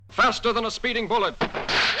Faster than a speeding bullet.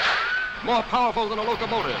 More powerful than a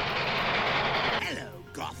locomotive. Hello,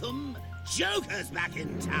 Gotham. Joker's back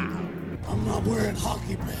in town. I'm not wearing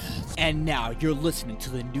hockey pads. And now you're listening to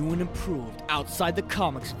the new and improved Outside the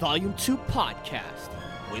Comics Volume 2 podcast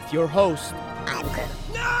with your host, I'm good.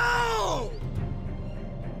 No!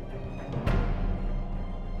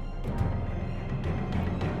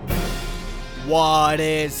 What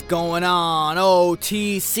is going on,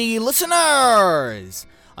 OTC listeners?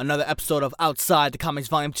 Another episode of Outside the Comics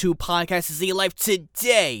Volume 2 podcast is live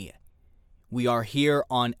today. We are here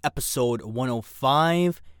on episode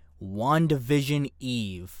 105, WandaVision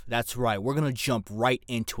Eve. That's right, we're going to jump right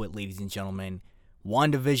into it, ladies and gentlemen.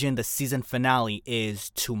 WandaVision, the season finale, is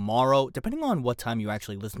tomorrow. Depending on what time you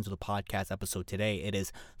actually listen to the podcast episode today, it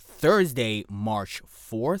is Thursday, March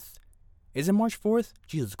 4th. Is it March 4th?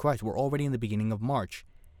 Jesus Christ, we're already in the beginning of March.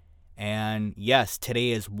 And yes, today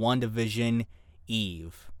is WandaVision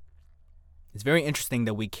Eve. It's very interesting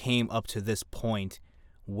that we came up to this point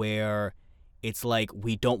where it's like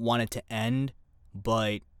we don't want it to end,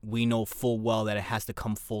 but we know full well that it has to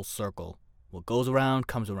come full circle. What goes around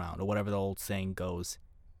comes around, or whatever the old saying goes.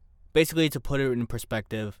 Basically, to put it in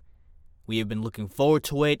perspective, we have been looking forward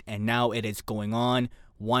to it, and now it is going on.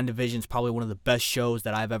 WandaVision is probably one of the best shows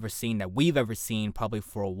that I've ever seen, that we've ever seen, probably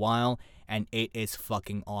for a while, and it is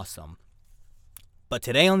fucking awesome. But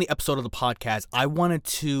today on the episode of the podcast, I wanted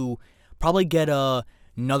to probably get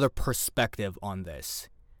another perspective on this.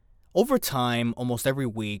 Over time, almost every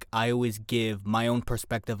week, I always give my own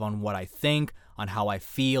perspective on what I think, on how I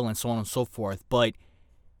feel, and so on and so forth. But,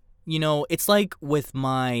 you know, it's like with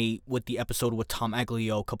the episode with Tom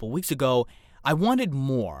Aglio a couple weeks ago, I wanted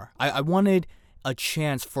more. I wanted a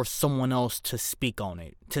chance for someone else to speak on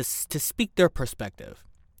it, to speak their perspective,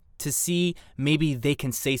 to see maybe they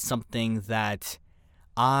can say something that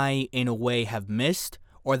I, in a way, have missed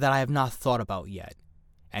or that I have not thought about yet.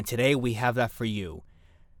 And today we have that for you.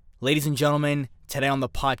 Ladies and gentlemen, today on the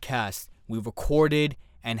podcast, we recorded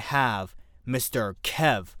and have Mr.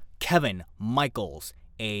 Kevin Michaels,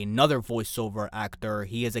 another voiceover actor.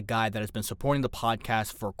 He is a guy that has been supporting the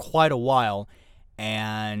podcast for quite a while,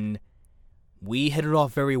 and we hit it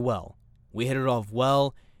off very well. We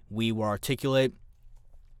were articulate.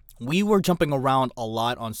 We were jumping around a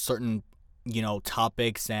lot on certain,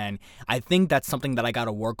 topics, and I think that's something that I got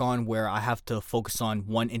to work on, where I have to focus on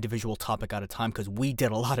one individual topic at a time, because we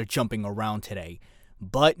did a lot of jumping around today.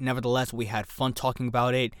 But nevertheless, we had fun talking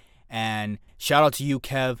about it, and shout out to you,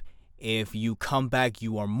 Kev. If you come back,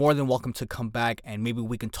 you are more than welcome to come back, and maybe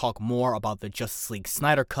we can talk more about the Justice League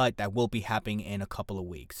Snyder Cut that will be happening in a couple of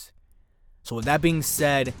weeks. So with that being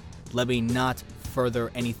said, let me not further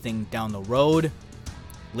anything down the road.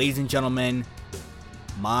 Ladies and gentlemen,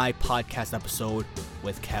 my podcast episode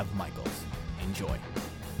with Kev Michaels. Enjoy.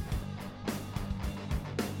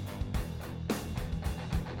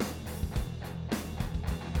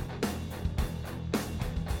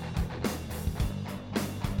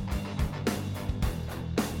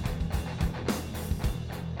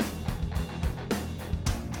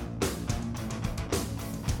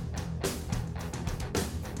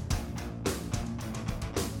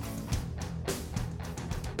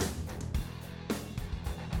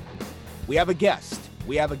 We have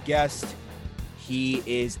a guest. He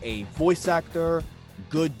is a voice actor,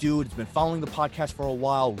 good dude. He's been following the podcast for a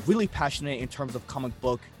while, really passionate in terms of comic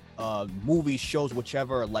book, movies, shows,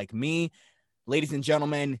 whichever, like me. Ladies and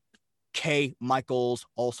gentlemen, K. Michaels,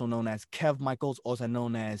 also known as Kev Michaels, also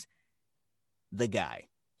known as The Guy.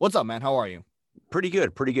 What's up, man? How are you? Pretty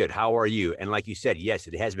good. How are you? And like you said, yes,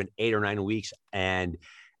 it has been 8 or 9 weeks. And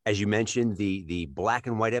as you mentioned, the black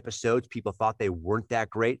and white episodes, people thought they weren't that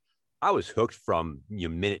great. I was hooked from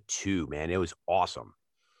minute 2, man. It was awesome.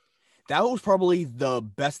 That was probably the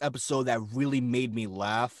best episode that really made me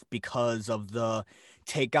laugh because of the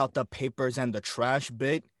take out the papers and the trash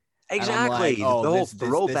bit. Exactly. Like, the whole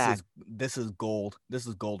throwback. This is gold. This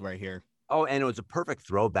is gold right here. Oh, and it was a perfect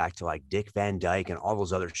throwback to like Dick Van Dyke and all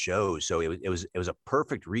those other shows. So it was a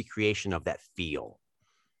perfect recreation of that feel.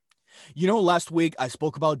 Last week I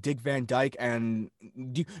spoke about Dick Van Dyke, and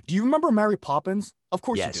do you remember Mary Poppins? Of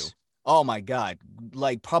course yes. You do. Oh my God.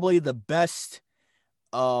 Like probably the best,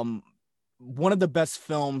 one of the best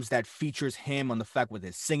films that features him on the fact with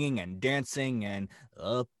his singing and dancing and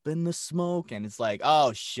up in the smoke. And it's like,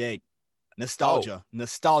 oh shit. Nostalgia,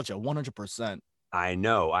 100%. I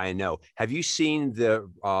know. Have you seen the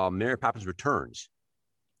Mary Poppins Returns?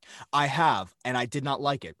 I have, and I did not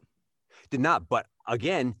like it. Did not, but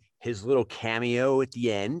again, his little cameo at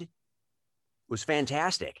the end was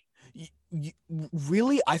fantastic.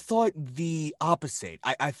 Really, I thought the opposite.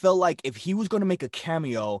 I felt like if he was going to make a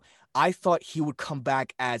cameo, I thought he would come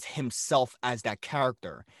back as himself as that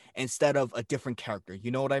character instead of a different character.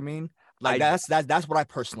 You know what I mean? Like I that's what I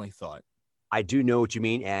personally thought. I do know what you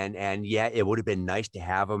mean, and yeah, it would have been nice to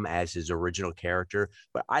have him as his original character.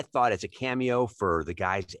 But I thought as a cameo for the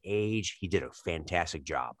guy's age, he did a fantastic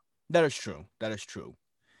job. That is true. That is true.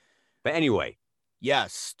 But anyway,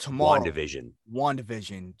 Yes, tomorrow. WandaVision.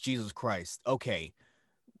 WandaVision. Jesus Christ. Okay.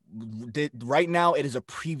 Right now, it is a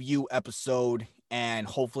preview episode, and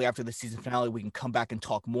hopefully after the season finale, we can come back and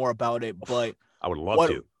talk more about it. But I would love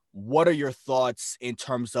to. What are your thoughts in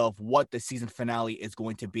terms of what the season finale is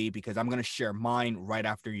going to be? Because I'm going to share mine right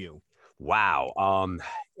after you. Wow.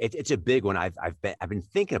 It's a big one. I've been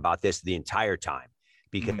thinking about this the entire time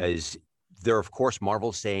because they're, of course,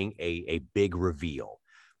 Marvel's saying a big reveal.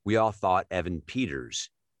 We all thought Evan Peters,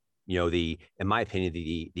 in my opinion,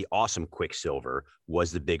 the awesome Quicksilver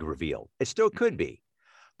was the big reveal. It still could be.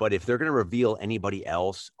 But if they're going to reveal anybody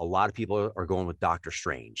else, a lot of people are going with Doctor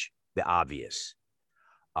Strange, the obvious.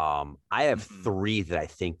 I have three that I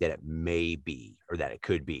think that it may be or that it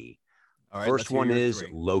could be. All right, First one is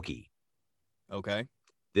Loki. Okay.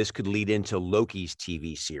 This could lead into Loki's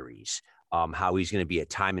TV series, how he's going to be a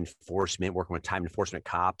time enforcement, working with time enforcement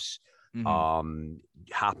cops, hopping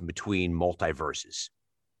between multiverses.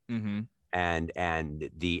 And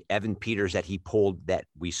the Evan Peters that he pulled that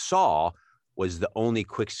we saw was the only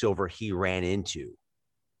Quicksilver he ran into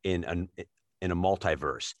in a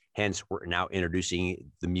multiverse. Hence, we're now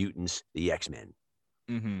introducing the mutants, the X-Men.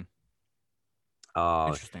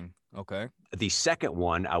 Interesting. Okay. The second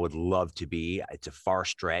one I would love to be, it's a far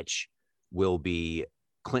stretch, will be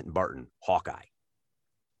Clint Barton, Hawkeye.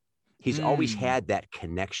 He's always had that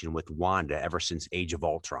connection with Wanda ever since Age of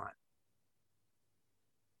Ultron.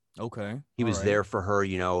 Okay. He was there for her,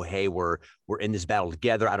 hey, we're in this battle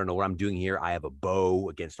together. I don't know what I'm doing here. I have a bow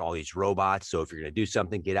against all these robots. So if you're going to do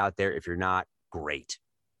something, get out there. If you're not, great.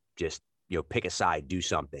 Just, pick a side, do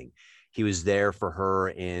something. He was there for her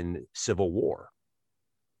in Civil War.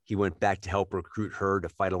 He went back to help recruit her to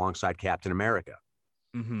fight alongside Captain America.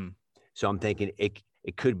 So I'm thinking it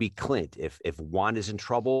could be Clint. If Wanda's in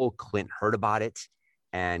trouble, Clint heard about it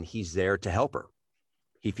and he's there to help her.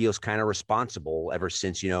 He feels kind of responsible ever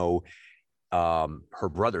since, her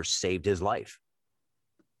brother saved his life.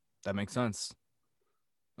 That makes sense.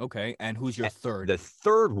 Okay. And who's your third? The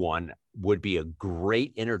third one would be a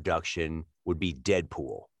great introduction, would be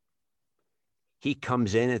Deadpool. He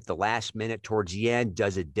comes in at the last minute towards the end,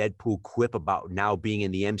 does a Deadpool quip about now being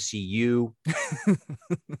in the MCU.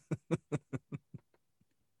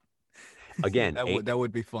 Again, that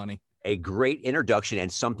would be funny. A great introduction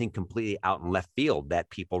and something completely out in left field that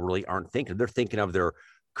people really aren't thinking. They're thinking of their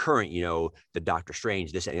current, the Doctor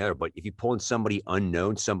Strange, this and the other. But if you pull in somebody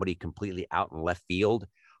unknown, somebody completely out in left field,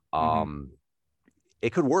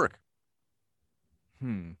 it could work.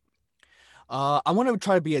 I want to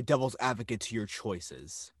try to be a devil's advocate to your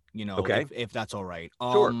choices, okay. if that's all right.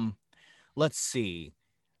 Sure. Let's see.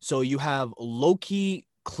 So you have Loki,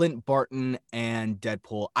 Clint Barton, and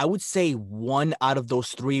Deadpool. I would say one out of those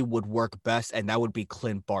three would work best, and that would be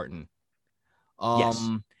Clint Barton. Yes.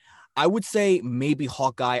 I would say maybe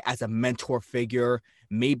Hawkeye as a mentor figure,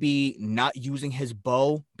 maybe not using his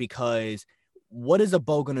bow, because what is a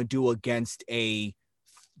bow going to do against a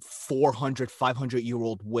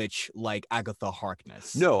 500-year-old witch like Agatha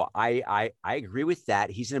Harkness? No, I agree with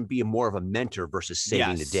that. He's going to be more of a mentor versus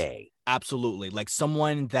saving the day. Absolutely. Like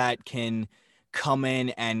someone that can come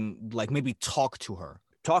in and like maybe talk to her.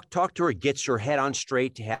 Talk to her, gets her head on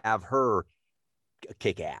straight to have her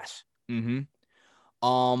kick ass. I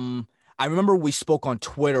remember we spoke on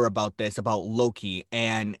Twitter about this, about Loki,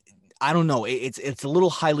 and I don't know, it's a little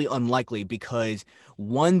highly unlikely because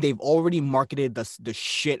one, they've already marketed the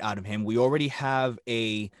shit out of him. We already have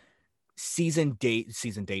a season date.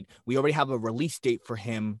 We already have a release date for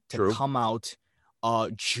him to come out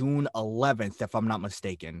June 11th, if I'm not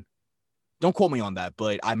mistaken. Don't quote me on that,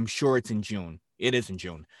 but I'm sure it's in June. It is in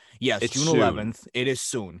June. Yes, it's June 11th. It is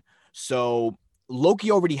soon. So Loki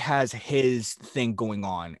already has his thing going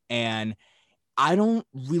on, and I don't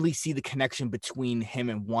really see the connection between him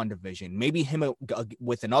and WandaVision. Maybe him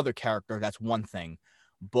with another character, that's one thing.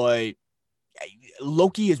 But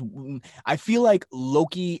Loki is, I feel like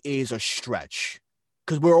Loki is a stretch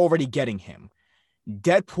because we're already getting him.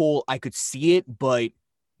 Deadpool, I could see it, but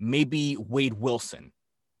maybe Wade Wilson.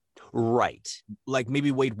 Right. Like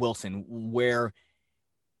maybe Wade Wilson, where,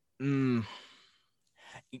 do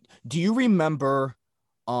you remember,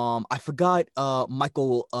 I forgot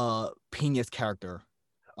Michael Pena's character.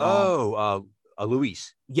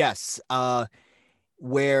 Luis. Yes.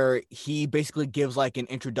 Where he basically gives like an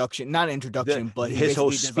introduction, not an introduction, but his whole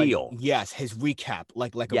basically does, like, spiel. yes, his recap,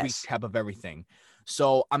 like a Yes. recap of everything.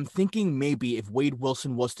 So I'm thinking maybe if Wade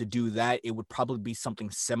Wilson was to do that, it would probably be something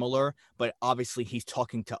similar, but obviously he's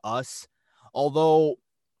talking to us. Although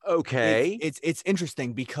Okay. it's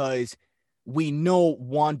interesting because we know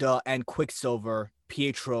Wanda and Quicksilver,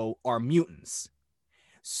 Pietro, are mutants.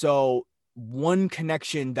 So one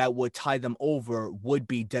connection that would tie them over would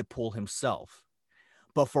be Deadpool himself.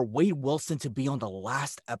 But for Wade Wilson to be on the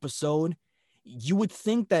last episode, you would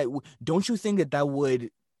think that, don't you think that that would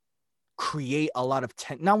create a lot of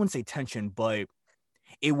not want to say tension, but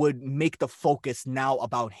it would make the focus now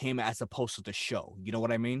about him as opposed to the show. You know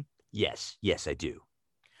what I mean? Yes, I do.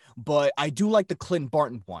 But I do like the Clint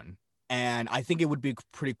Barton one. And I think it would be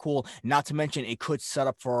pretty cool. Not to mention, it could set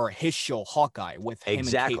up for his show, Hawkeye, with him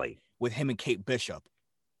and Kate Bishop.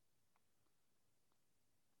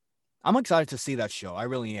 I'm excited to see that show. I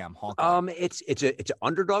really am. Hawkeye. It's an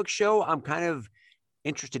underdog show. I'm kind of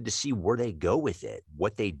interested to see where they go with it,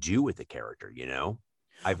 what they do with the character. You know,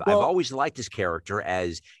 I've always liked this character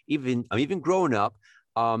as even growing up.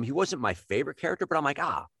 He wasn't my favorite character, but I'm like,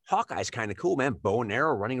 Hawkeye's kind of cool, man. Bow and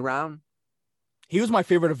arrow, running around. He was my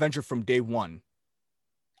favorite Avenger from day one.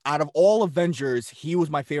 Out of all Avengers, he was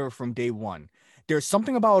my favorite from day one. There's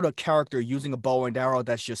something about a character using a bow and arrow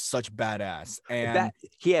that's just such badass. And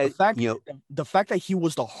the fact that he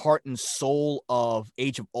was the heart and soul of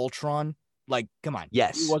Age of Ultron, like, come on.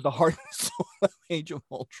 Yes. He was the heart and soul of Age of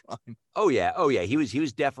Ultron. Oh yeah. He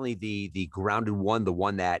was definitely the grounded one, the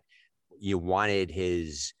one that you wanted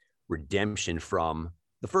his redemption from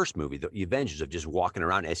the first movie, the Avengers, of just walking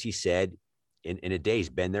around, as he said, in a day. He's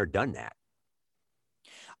been there, done that.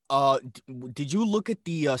 Did you look at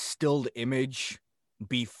the stilled image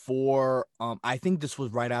before? I think this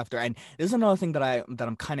was right after. And this is another thing that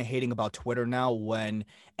I'm kind of hating about Twitter now, when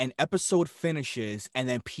an episode finishes and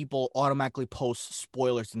then people automatically post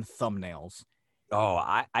spoilers and thumbnails. Oh,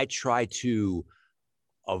 I try to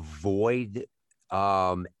avoid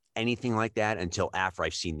anything like that until after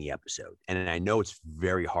I've seen the episode. And I know it's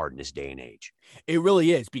very hard in this day and age. It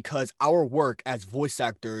really is, because our work as voice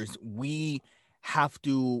actors, we have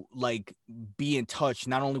to like be in touch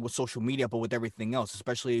not only with social media but with everything else,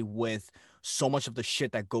 especially with so much of the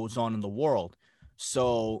shit that goes on in the world.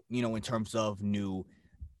 So, you know, in terms of new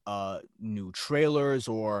trailers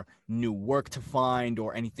or new work to find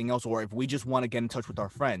or anything else, or if we just want to get in touch with our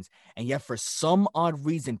friends. And yet for some odd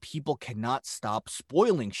reason, people cannot stop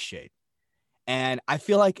spoiling shit. And I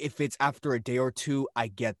feel like if it's after a day or two, I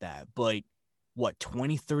get that. But what,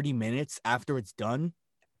 20-30 minutes after it's done?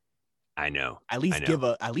 I know. At least give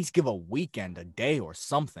a weekend, a day or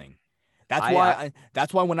something.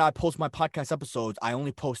 That's why when I post my podcast episodes, I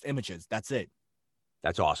only post images. That's it.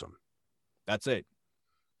 That's awesome. That's it.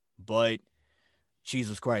 But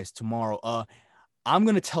Jesus Christ, tomorrow, I'm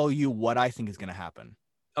going to tell you what I think is going to happen.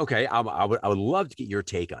 Okay. I would love to get your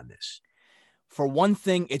take on this. For one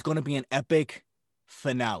thing, it's going to be an epic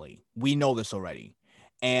finale. We know this already.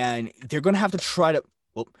 And they're going to have to try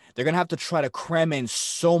to cram in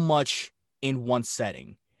so much in one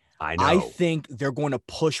setting. I know. I think they're going to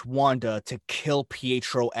push Wanda to kill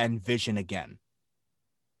Pietro and Vision again.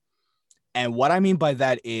 And what I mean by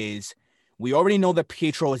that is, we already know that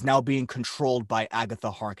Pietro is now being controlled by Agatha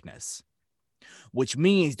Harkness, which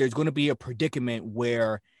means there's going to be a predicament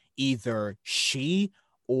where either she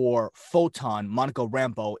or Photon, Monica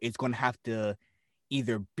Rambeau, is going to have to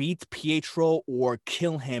either beat Pietro or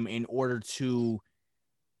kill him in order to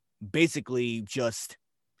basically just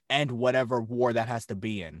end whatever war that has to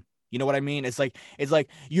be in. You know what I mean? It's like,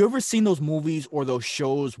 you ever seen those movies or those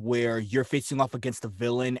shows where you're facing off against a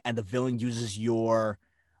villain and the villain uses your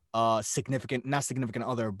not significant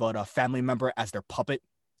other, but a family member as their puppet,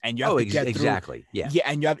 and you have to get exactly. Yeah,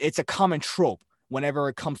 and it's a common trope whenever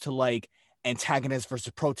it comes to like antagonist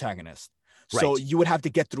versus protagonist. Right. So you would have to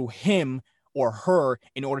get through him or her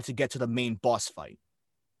in order to get to the main boss fight.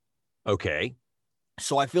 Okay.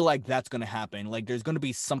 So I feel like that's going to happen. Like there's going to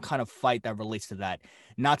be some kind of fight that relates to that.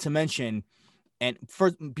 Not to mention, and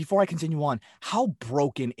before I continue on, how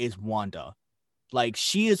broken is Wanda? Like,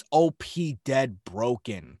 she is OP dead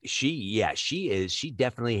broken. She is.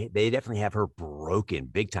 They definitely have her broken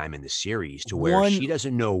big time in the series, to where she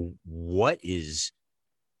doesn't know what is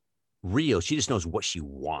real. She just knows what she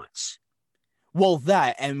wants. Well,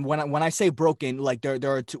 that, and when I say broken, like there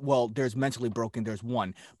are two. Well, there's mentally broken. There's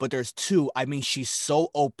one, but there's two. I mean, she's so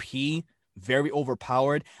OP, very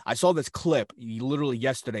overpowered. I saw this clip literally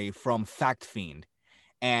yesterday from Fact Fiend,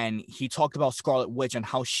 and he talked about Scarlet Witch and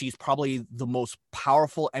how she's probably the most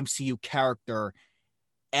powerful MCU character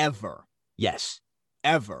ever. Yes.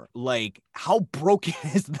 Ever. Like, how broken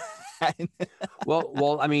is that?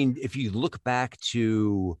 Well, I mean, if you look back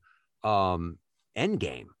to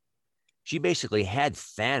Endgame, she basically had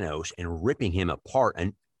Thanos and ripping him apart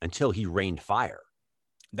until he rained fire.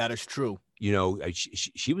 That is true. You know,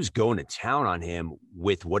 she was going to town on him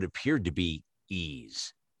with what appeared to be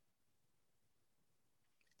ease.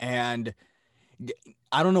 And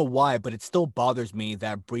I don't know why, but it still bothers me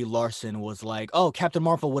that Brie Larson was like, oh, Captain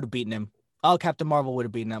Marvel would have beaten him. Oh, Captain Marvel would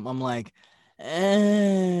have beaten him. I'm like,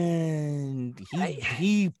 and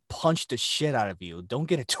he punched the shit out of you. Don't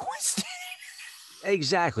get it twisted.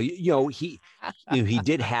 Exactly. You know, he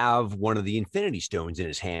did have one of the Infinity Stones in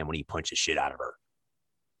his hand when he punched the shit out of her.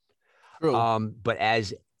 True. But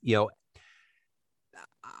as you know,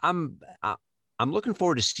 I'm looking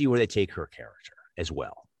forward to see where they take her character as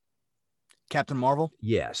well. Captain Marvel?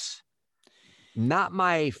 Yes. Not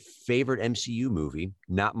my favorite MCU movie,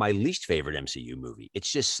 not my least favorite MCU movie.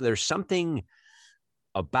 It's just there's something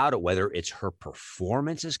about it, whether it's her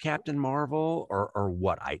performance as Captain Marvel or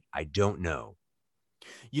what. I don't know.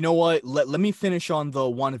 You know what? Let me finish on the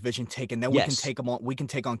WandaVision take, and then Yes. we can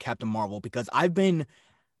take on Captain Marvel, because I've been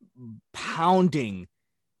pounding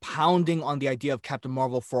on the idea of Captain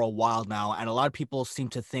Marvel for a while now, and a lot of people seem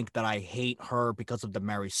to think that I hate her because of the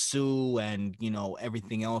Mary Sue and, you know,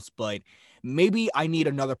 everything else, but maybe I need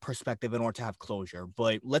another perspective in order to have closure.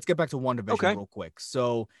 But let's get back to WandaVision real quick.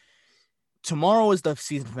 So tomorrow is the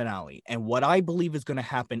season finale, and what I believe is going to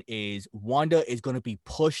happen is Wanda is going to be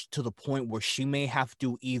pushed to the point where she may have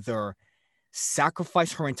to either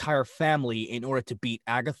sacrifice her entire family in order to beat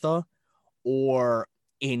Agatha, or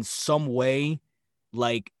in some way,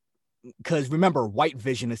 like, because remember, White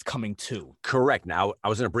Vision is coming too. Correct. Now, I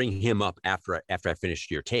was going to bring him up after I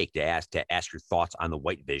finished your take to ask your thoughts on the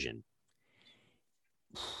White Vision.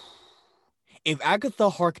 If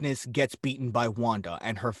Agatha Harkness gets beaten by Wanda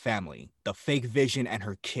and her family, the fake Vision and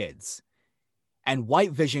her kids, and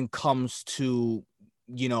White Vision comes to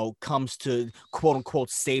quote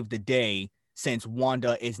unquote save the day, since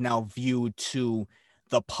Wanda is now viewed to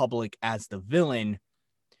the public as the villain,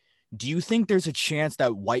 do you think there's a chance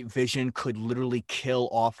that White Vision could literally kill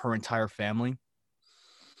off her entire family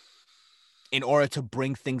in order to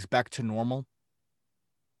bring things back to normal?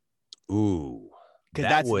 Ooh,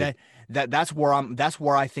 because that's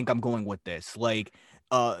where I think I'm going with this. Like,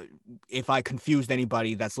 if I confused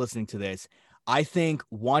anybody that's listening to this, I think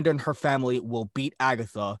Wanda and her family will beat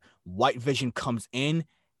Agatha. White Vision comes in,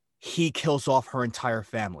 he kills off her entire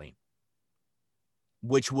family,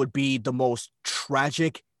 which would be the most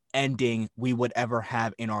tragic ending we would ever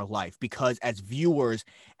have in our life, because as viewers,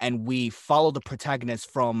 and we follow the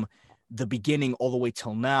protagonist from the beginning all the way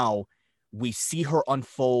till now, we see her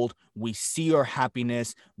unfold, we see her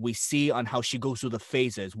happiness, we see on how she goes through the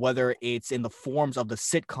phases, whether it's in the forms of the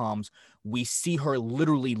sitcoms, we see her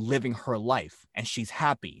literally living her life, and she's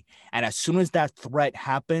happy. And as soon as that threat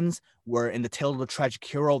happens, where in the Tale of the Tragic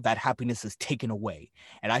Hero, that happiness is taken away.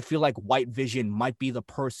 And I feel like White Vision might be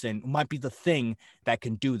the thing that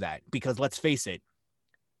can do that. Because let's face it,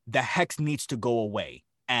 the hex needs to go away.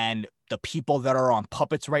 And the people that are on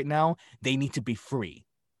puppets right now, they need to be free.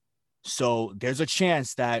 So there's a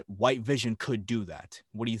chance that White Vision could do that.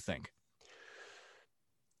 What do you think?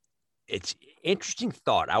 It's interesting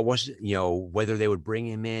thought. I wasn't, whether they would bring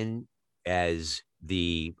him in as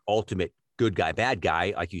the ultimate good guy, bad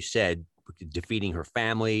guy, like you said, defeating her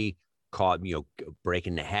family,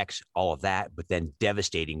 breaking the hex, all of that, but then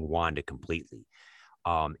devastating Wanda completely.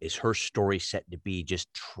 Is her story set to be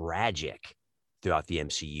just tragic throughout the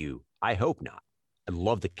MCU? I hope not. I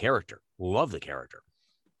love the character.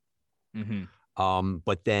 Mm-hmm.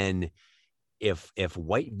 But then if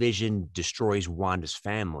White Vision destroys Wanda's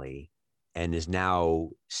family and is now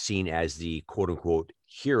seen as the quote unquote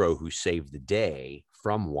hero who saved the day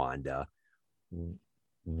from Wanda,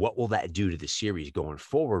 what will that do to the series going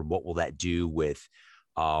forward? What will that do with,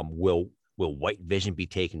 will White Vision be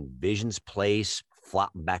taking Vision's place,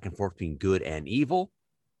 flopping back and forth between good and evil?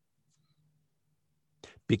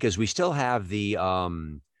 Because we still have the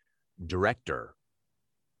director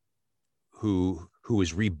who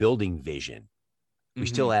is rebuilding Vision. We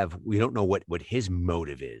still have, we don't know what his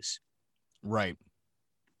motive is. Right.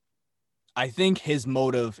 I think his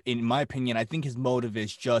motive, in my opinion,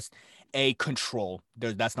 is just control.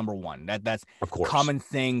 That's number one. That's of course common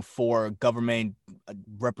thing for government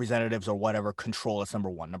representatives or whatever. Control is number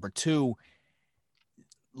one. Number two,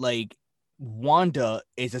 like, Wanda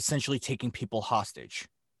is essentially taking people hostage.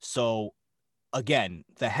 So again,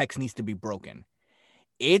 the hex needs to be broken.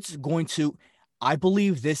 it's going to, I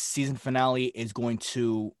believe this season finale is going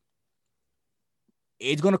to,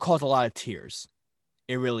 it's going to cause a lot of tears.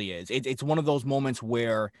 It really is. It's one of those moments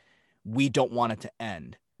where we don't want it to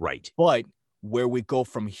end. Right. But where we go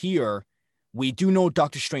from here, we do know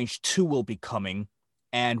Doctor Strange 2 will be coming,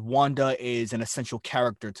 and Wanda is an essential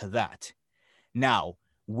character to that. Now,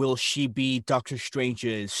 will she be Doctor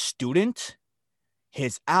Strange's student,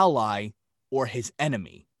 his ally, or his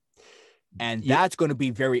enemy? And that's going to be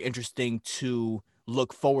very interesting to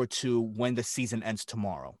look forward to when the season ends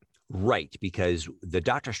tomorrow. Right, because the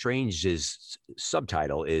Doctor Strange's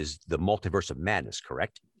subtitle is The Multiverse of Madness,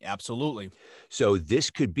 correct? Absolutely. So this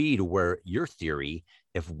could be to where your theory,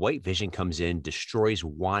 if White Vision comes in, destroys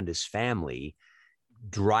Wanda's family,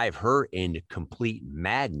 drive her into complete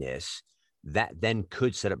madness, that then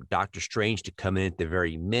could set up Doctor Strange to come in at the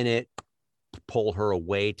very minute, pull her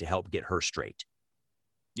away to help get her straight.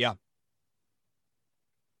 Yeah.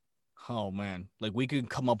 Oh man, like we could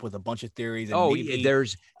come up with a bunch of theories. And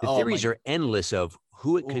There's the theories are endless of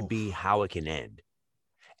who it could be, how it can end.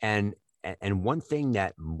 And one thing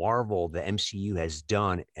that Marvel, the MCU has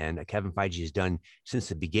done, and Kevin Feige has done since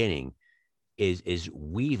the beginning is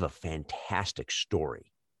weave a fantastic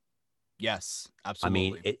story. Yes, absolutely.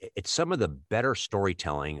 I mean, it's some of the better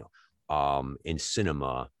storytelling in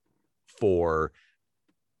cinema for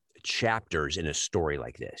chapters in a story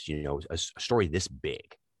like this, you know, a story this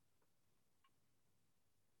big.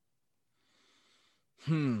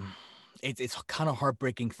 It's kind of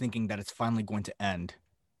heartbreaking thinking that it's finally going to end.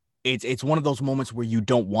 It's one of those moments where you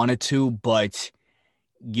don't want it to, but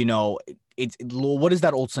you know, what is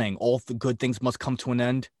that old saying? All the good things must come to an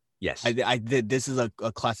end. Yes. This is a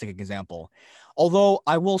classic example. Although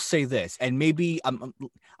I will say this, and maybe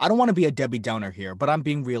I don't want to be a Debbie Downer here, but I'm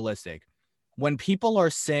being realistic. When people are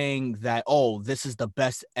saying that, oh, this is the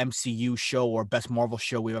best MCU show or best Marvel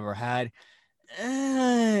show we've ever had,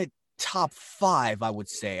 top 5, I would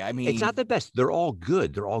say. I mean, it's not the best. They're all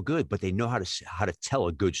good. They're all good, but they know how to tell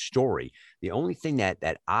a good story. The only thing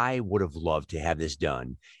that I would have loved to have this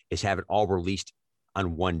done is have it all released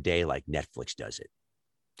on one day like Netflix does it.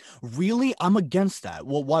 Really? I'm against that.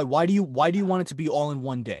 Well, why do you want it to be all in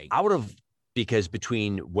one day? I would have, because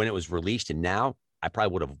between when it was released and now, I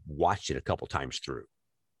probably would have watched it a couple times through.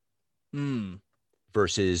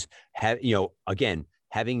 Versus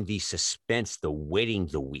having the suspense, the waiting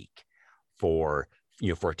the week for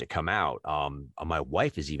it to come out. My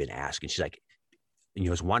wife is even asking, she's like,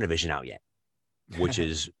 is WandaVision out yet? Which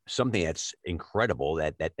is something that's incredible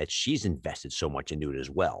that she's invested so much into it as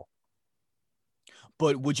well.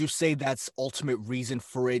 But would you say that's ultimate reason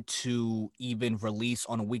for it to even release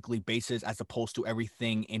on a weekly basis as opposed to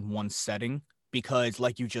everything in one setting? Because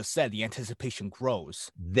like you just said, the anticipation grows.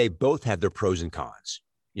 They both have their pros and cons.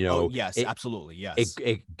 Yes, absolutely. Yes.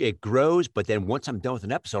 It grows, but then once I'm done with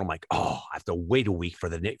an episode, I'm like, oh, I have to wait a week for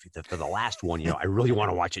the last one. I really want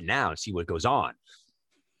to watch it now and see what goes on.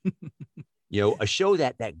 A show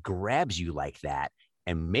that grabs you like that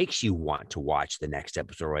and makes you want to watch the next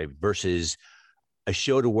episode, right? Versus a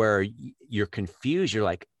show to where you're confused. You're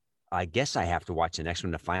like, I guess I have to watch the next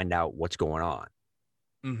one to find out what's going on.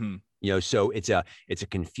 Mm-hmm. So it's a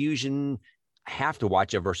confusion. I have to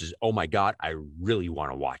watch it versus, oh my God, I really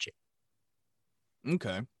want to watch it.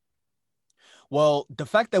 Okay. Well, the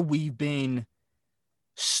fact that we've been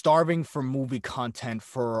starving for movie content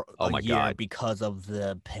for a year because of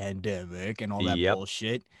the pandemic and all that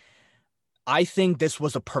bullshit, I think this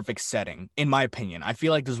was a perfect setting, in my opinion. I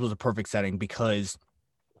feel like this was a perfect setting because,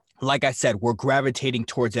 like I said, we're gravitating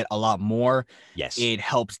towards it a lot more. Yes. It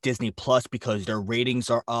helps Disney Plus because their ratings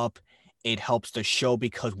are up. It helps the show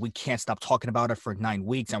because we can't stop talking about it for 9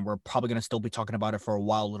 weeks, and we're probably going to still be talking about it for a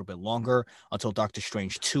while, a little bit longer, until Doctor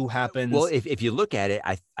Strange 2 happens. Well, if you look at it,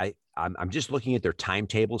 I'm just looking at their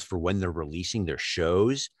timetables for when they're releasing their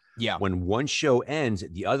shows. Yeah. When one show ends,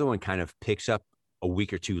 the other one kind of picks up a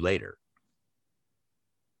week or two later.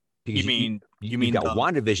 Because you've got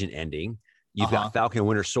WandaVision ending. You've got Falcon and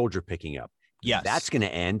Winter Soldier picking up. Yes. That's going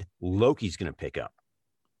to end. Loki's going to pick up.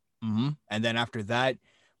 Mm-hmm. And then after that,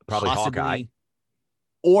 probably Hawkeye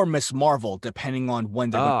or Miss Marvel, depending on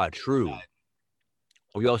when they're true.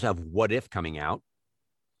 We also have What If coming out.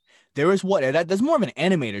 There is that's more of an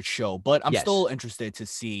animated show, but I'm still interested to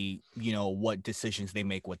see, what decisions they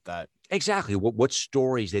make with that. Exactly. What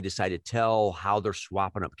stories they decide to tell, how they're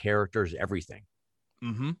swapping up characters, everything.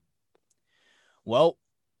 Mm-hmm. Well,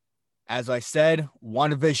 as I said,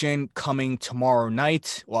 WandaVision coming tomorrow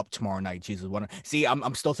night. Well, tomorrow night, Jesus. See,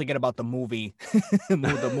 I'm still thinking about the movie,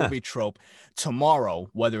 the movie trope. Tomorrow,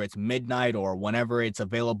 whether it's midnight or whenever it's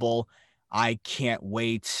available, I can't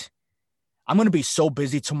wait. I'm going to be so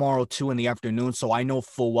busy tomorrow too in the afternoon, so I know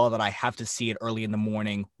full well that I have to see it early in the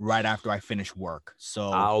morning right after I finish work. So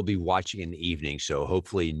I'll be watching in the evening, so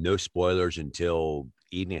hopefully no spoilers until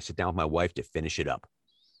evening. I sit down with my wife to finish it up.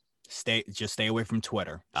 just stay away from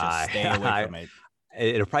Twitter. Just stay away from it.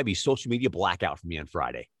 It'll probably be social media blackout for me on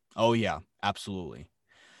Friday. Oh yeah, absolutely.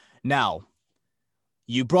 Now,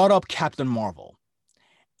 you brought up Captain Marvel,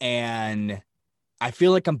 and I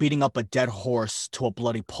feel like I'm beating up a dead horse to a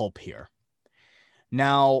bloody pulp here.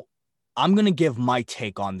 Now, I'm going to give my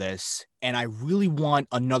take on this, and I really want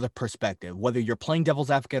another perspective. Whether you're playing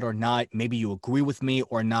devil's advocate or not, maybe you agree with me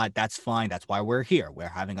or not, that's fine. That's why we're here. We're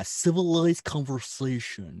having a civilized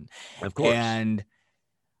conversation. Of course. And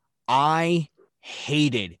I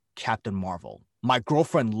hated Captain Marvel. My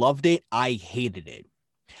girlfriend loved it. I hated it.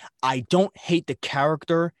 I don't hate the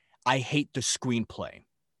character. I hate the screenplay.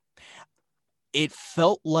 It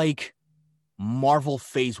felt like Marvel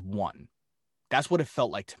Phase 1. That's what it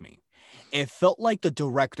felt like to me. It felt like the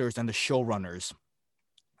directors and the showrunners,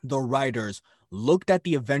 the writers, looked at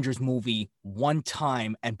the Avengers movie one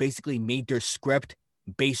time and basically made their script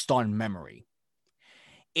based on memory.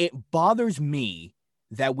 It bothers me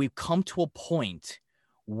that we've come to a point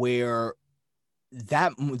where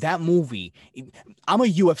that movie, I'm a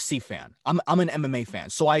UFC fan. I'm an MMA fan.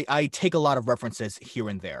 So I take a lot of references here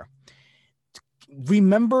and there.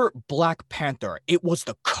 Remember Black Panther? It was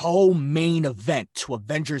the co-main event to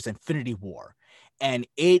Avengers Infinity War, and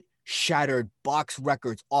it shattered box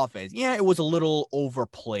records office. Yeah, it was a little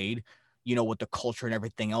overplayed, with the culture and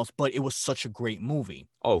everything else, but it was such a great movie.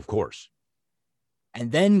 Oh, of course.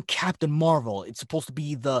 And then Captain Marvel, it's supposed to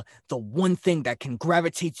be the one thing that can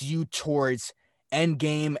gravitate you towards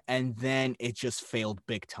Endgame, and then it just failed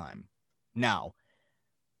big time. Now,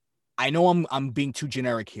 I know I'm being too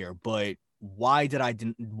generic here, but why did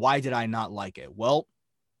I not like it? Well,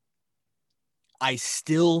 I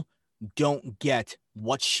still don't get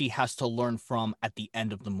what she has to learn from at the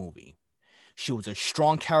end of the movie. She was a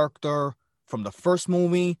strong character from the first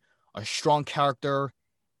movie, a strong character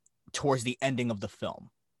towards the ending of the film.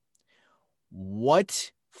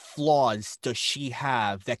 What flaws does she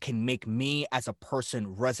have that can make me as a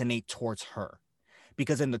person resonate towards her?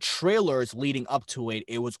 Because in the trailers leading up to it,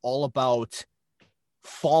 it was all about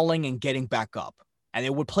falling and getting back up. And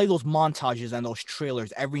it would play those montages and those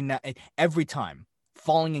trailers every time,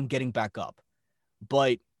 falling and getting back up.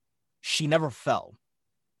 But she never fell.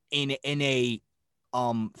 In a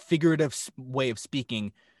figurative way of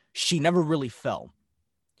speaking, she never really fell.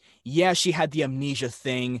 Yeah, she had the amnesia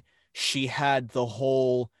thing. She had the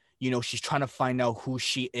whole, she's trying to find out who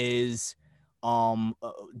she is.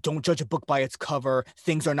 Don't judge a book by its cover.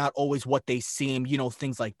 Things are not always what they seem,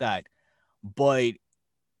 things like that. But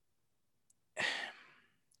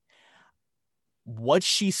what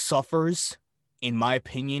she suffers, in my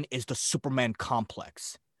opinion, is the Superman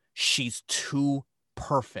complex. She's too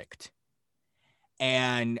perfect.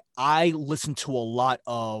 And I listen to a lot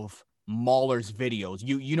of Mauler's videos.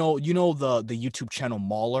 You know the YouTube channel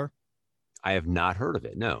Mauler? I have not heard of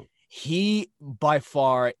it. No. He by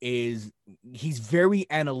far he's very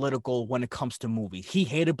analytical when it comes to movies. He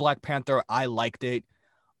hated Black Panther. I liked it.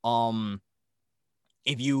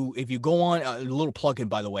 If you go on, a little plug-in,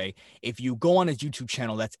 by the way, if you go on his YouTube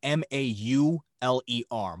channel, that's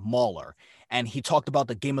Mauler, Mauler, and he talked about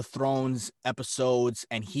the Game of Thrones episodes,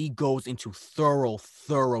 and he goes into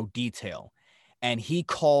thorough detail, and he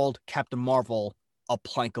called Captain Marvel a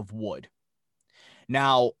plank of wood.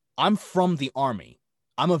 Now, I'm from the Army.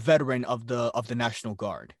 I'm a veteran of the National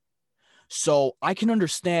Guard. So I can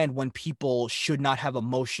understand when people should not have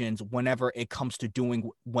emotions whenever it comes to doing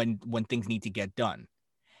when things need to get done.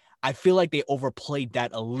 I feel like they overplayed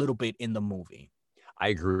that a little bit in the movie. I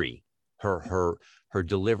agree. Her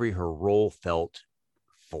delivery, her role felt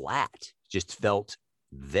flat, just felt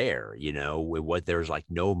there, what there's like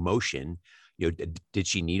no emotion. Did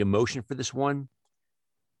she need emotion for this one?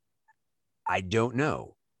 I don't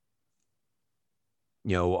know.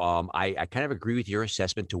 I kind of agree with your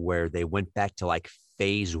assessment to where they went back to like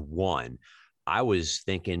phase 1. I was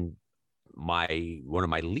thinking one of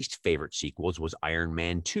my least favorite sequels was Iron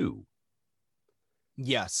Man 2.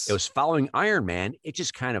 Yes. It was following Iron Man. It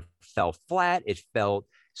just kind of fell flat. It felt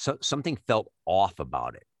something felt off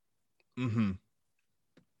about it. Mm-hmm.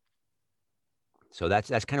 So that's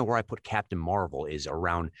kind of where I put Captain Marvel, is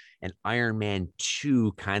around an Iron Man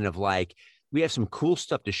 2, kind of like, we have some cool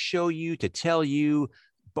stuff to show you, to tell you,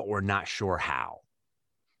 but we're not sure how.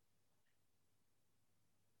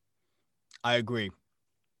 I agree.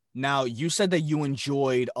 Now, you said that you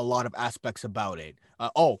enjoyed a lot of aspects about it.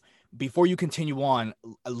 Before you continue on,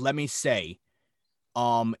 let me say,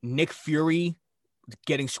 Nick Fury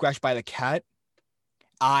getting scratched by the cat.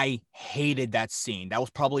 I hated that scene. That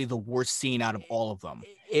was probably the worst scene out of all of them.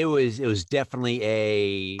 It was definitely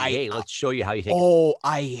hey, let's show you how you take it.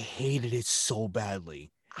 I hated it so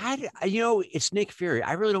badly. It's Nick Fury.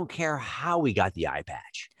 I really don't care how we got the eye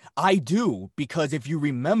patch. I do, because if you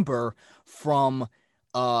remember from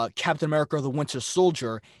Captain America: The Winter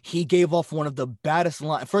Soldier, he gave off one of the baddest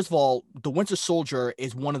lines. First of all, The Winter Soldier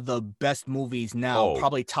is one of the best movies now,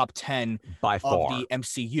 probably top 10 by far of the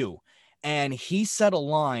MCU. And he said a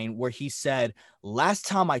line where he said, "Last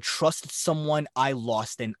time I trusted someone, I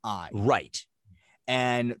lost an eye." Right.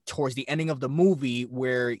 And towards the ending of the movie,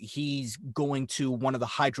 where he's going to one of the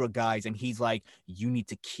Hydra guys and he's like, "You need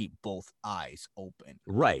to keep both eyes open."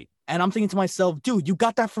 Right. And I'm thinking to myself, dude, you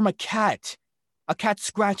got that from a cat. A cat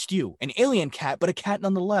scratched you. An alien cat, but a cat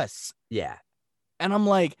nonetheless. Yeah. And I'm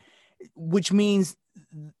like, which means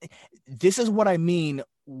this is what I mean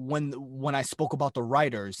when I spoke about the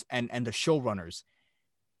writers and the showrunners.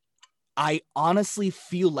 I honestly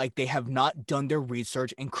feel like they have not done their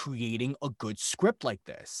research in creating a good script like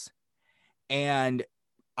this. And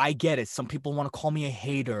I get it. Some people want to call me a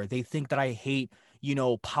hater. They think that I hate,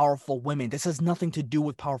 powerful women. This has nothing to do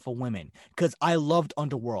with powerful women, because I loved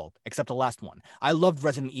Underworld, except the last one. I loved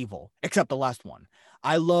Resident Evil, except the last one.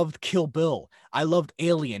 I loved Kill Bill. I loved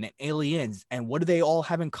Alien and Aliens. And what do they all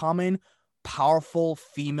have in common? Powerful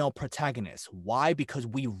female protagonists. Why? Because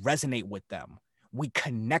we resonate with them. We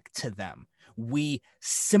connect to them. We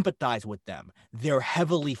sympathize with them. They're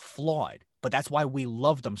heavily flawed, but that's why we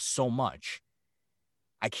love them so much.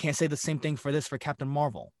 I can't say the same thing for Captain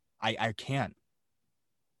Marvel. I can't.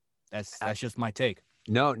 That's just my take.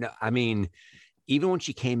 No. I mean, even when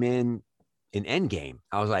she came in Endgame,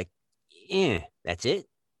 I was like, that's it.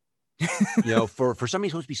 For somebody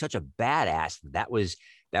supposed to be such a badass, that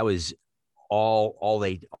was all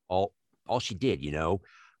she did.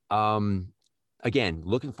 Again,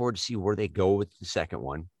 looking forward to see where they go with the second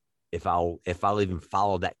one. If I'll even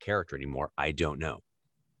follow that character anymore, I don't know.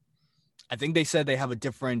 I think they said they have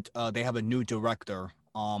a new director.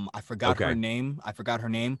 I forgot her name.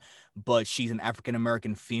 But she's an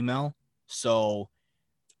African-American female. So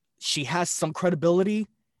she has some credibility.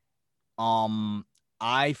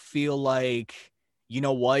 I feel like, you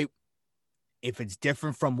know what? If it's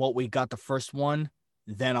different from what we got the first one,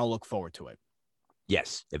 then I'll look forward to it.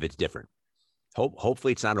 Yes, if it's different.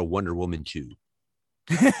 Hopefully it's not a Wonder Woman 2.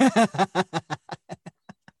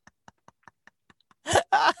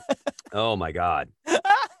 Oh my God.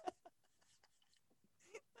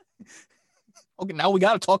 Okay, now we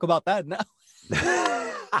got to talk about that now.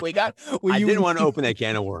 I didn't want to open that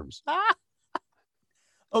can of worms.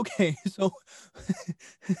 Okay, so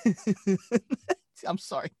I'm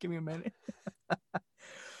sorry. Give me a minute.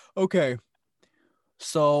 Okay,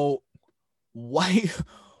 so what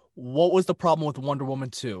was the problem with Wonder Woman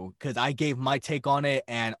 2? Because I gave my take on it,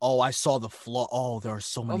 and I saw the flaw. Oh, there are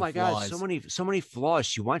so many. Oh my flaws. God, so many flaws.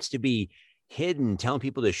 She wants to be hidden, telling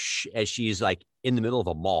people as she's like in the middle of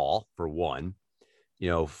a mall for one,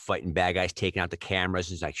 fighting bad guys, taking out the cameras.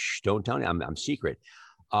 And it's like, shh, don't tell me, I'm secret.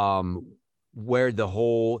 Where the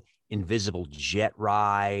whole invisible jet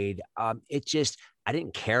ride, I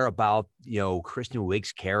didn't care about, Kristen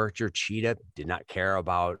Wiig's character, Cheetah. Did not care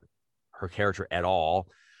about her character at all.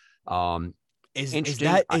 Is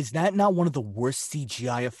that not one of the worst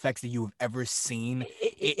CGI effects that you have ever seen?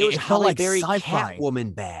 It felt like very sci-fi.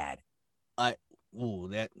 Catwoman bad.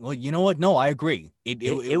 Well, you know what? No, I agree.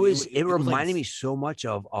 It reminded me so much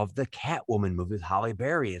of the Catwoman movie with Halle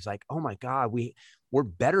Berry. It's like, oh my God, we're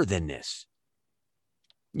better than this.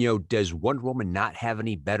 Does Wonder Woman not have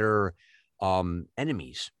any better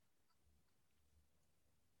enemies?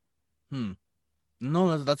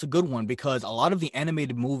 No, that's a good one, because a lot of the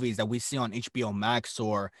animated movies that we see on HBO Max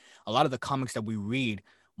or a lot of the comics that we read,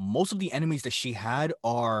 most of the enemies that she had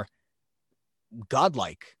are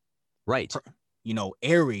godlike. Right.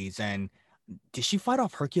 Ares, and did she fight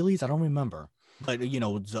off Hercules? I don't remember. But,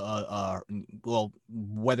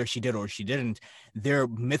 whether she did or she didn't, they're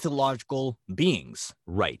mythological beings.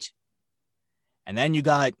 Right. And then you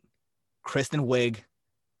got Kristen Wiig,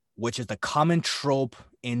 which is the common trope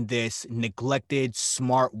in this neglected,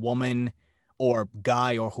 smart woman or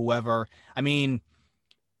guy or whoever. I mean,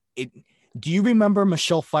 do you remember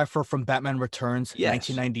Michelle Pfeiffer from Batman Returns, yes.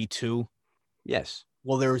 1992? Yes.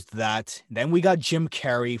 Well, there's that. Then we got Jim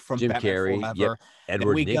Carrey from Batman Forever. Yep.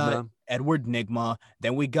 Edward Nygma. Got Edward Nygma.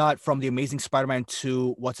 Then we got from the Amazing Spider-Man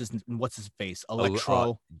 2, what's his face?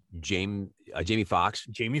 Electro. Jamie Foxx.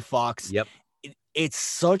 Jamie Foxx. Yep. It's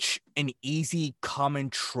such an easy common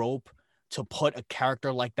trope to put a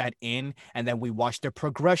character like that in, and then we watch their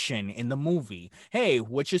progression in the movie. Hey,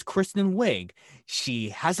 which is Kristen Wiig? She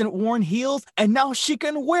hasn't worn heels, and now she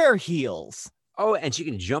can wear heels. Oh, and she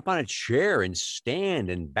can jump on a chair and stand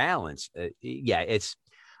and balance.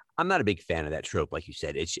 I'm not a big fan of that trope, like you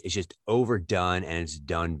said. It's just overdone, and it's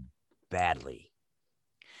done badly.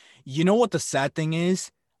 You know what the sad thing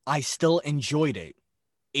is? I still enjoyed it.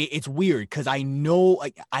 It's weird because I know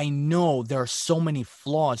there are so many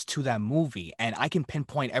flaws to that movie, and I can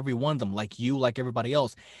pinpoint every one of them, like you, like everybody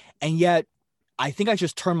else. And yet, I think I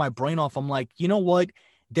just turned my brain off. I'm like, you know what?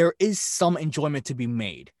 There is some enjoyment to be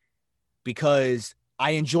made because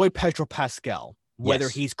I enjoy Pedro Pascal, whether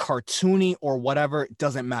Yes. he's cartoony or whatever, it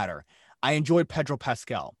doesn't matter. I enjoyed Pedro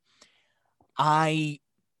Pascal. The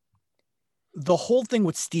whole thing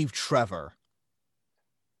with Steve Trevor.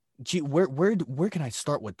 Gee, where can I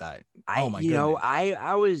start with that? Oh my goodness.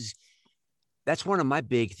 I was, that's one of my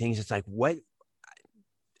big things. It's like, what,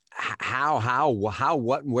 how,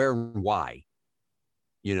 what, where, and why,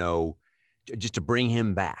 just to bring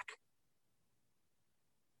him back.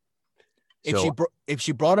 If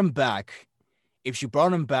she brought him back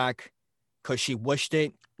because she wished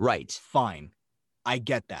it, Right. fine. I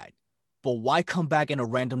get that. But why come back in a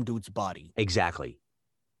random dude's body? Exactly.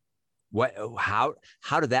 How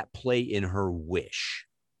did that play in her wish?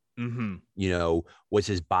 Mm-hmm. Was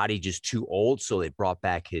his body just too old? So they brought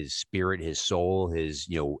back his spirit, his soul, his,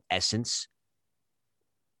 essence.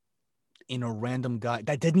 In a random guy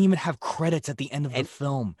that didn't even have credits at the end of the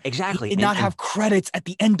film. Exactly. He did not have credits at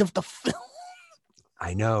the end of the film.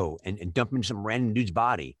 I know. And dump him in some random dude's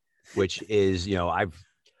body, which is, I've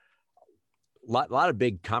lot of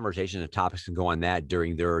big conversations and topics can go on that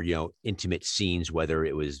during their, intimate scenes, whether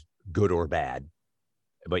it was good or bad.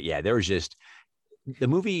 But yeah, there was just the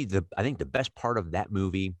movie. I think the best part of that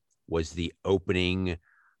movie was the opening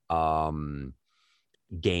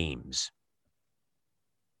games.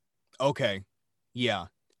 Okay. Yeah.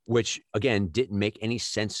 Which again didn't make any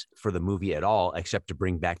sense for the movie at all, except to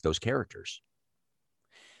bring back those characters.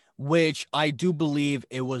 Which I do believe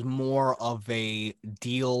it was more of a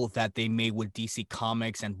deal that they made with DC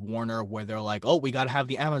Comics and Warner, where they're like, oh, we got to have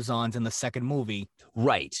the Amazons in the second movie.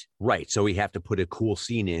 Right. So we have to put a cool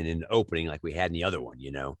scene in the opening like we had in the other one,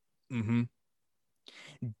 Mm-hmm.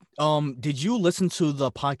 Did you listen to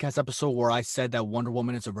the podcast episode where I said that Wonder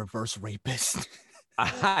Woman is a reverse rapist?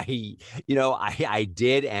 I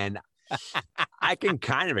did, and I can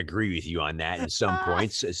kind of agree with you on that in some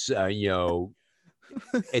points. It's,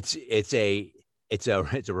 it's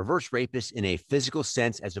a reverse rapist in a physical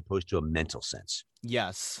sense as opposed to a mental sense.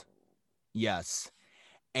 Yes.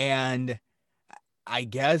 And I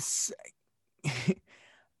guess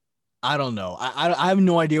I don't know. I have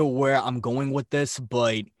no idea where I'm going with this,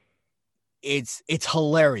 but it's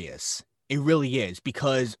hilarious. It really is,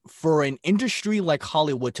 because for an industry like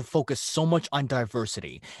Hollywood to focus so much on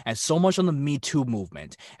diversity and so much on the Me Too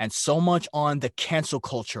movement and so much on the cancel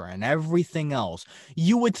culture and everything else,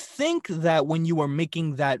 you would think that when you were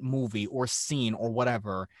making that movie or scene or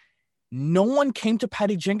whatever, no one came to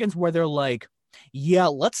Patty Jenkins where they're like, yeah,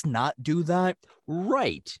 let's not do that.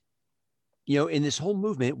 Right. In this whole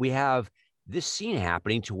movement, we have this scene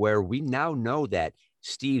happening to where we now know that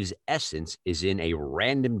Steve's essence is in a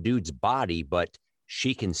random dude's body, but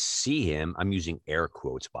she can see him. I'm using air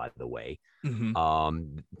quotes, by the way. Mm-hmm.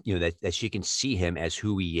 That she can see him as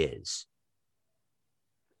who he is.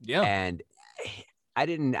 Yeah. And I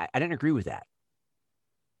didn't agree with that.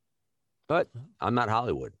 But I'm not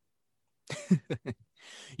Hollywood.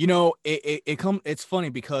 It's funny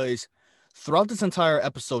because throughout this entire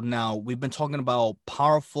episode now, we've been talking about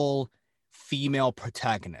powerful female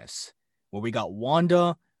protagonists, where we got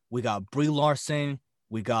Wanda, we got Brie Larson,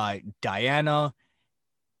 we got Diana.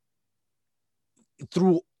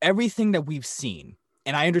 Through everything that we've seen,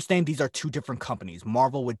 and I understand these are two different companies,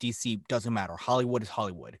 Marvel with DC, doesn't matter. Hollywood is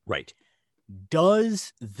Hollywood. Right.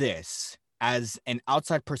 Does this, as an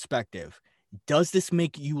outside perspective, does this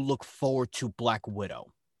make you look forward to Black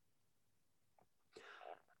Widow?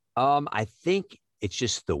 I think it's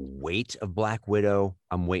just the weight of Black Widow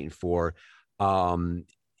I'm waiting for.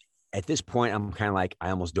 At this point, I'm kind of like,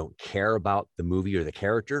 I almost don't care about the movie or the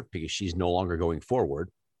character because she's no longer going forward.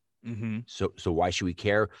 Mm-hmm. So why should we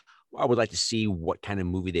care? I would like to see what kind of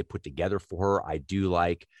movie they put together for her. I do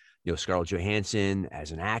like, Scarlett Johansson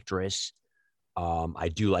as an actress. I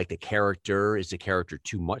do like the character. Is the character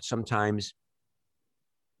too much sometimes?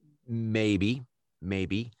 Maybe.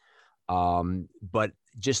 But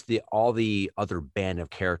just all the other band of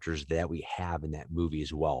characters that we have in that movie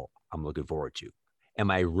as well, I'm looking forward to. Am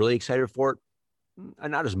I really excited for it?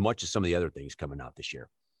 Not as much as some of the other things coming out this year.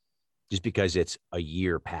 just because it's a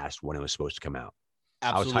year past when it was supposed to come out.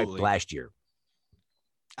 Absolutely. I was hyped last year.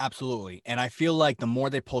 Absolutely. And I feel like the more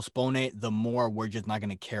they postpone it, the more we're just not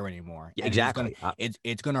going to care anymore. Yeah, And exactly.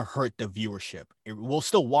 It's going to hurt the viewership. We'll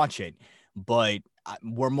still watch it, but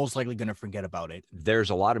we're most likely going to forget about it.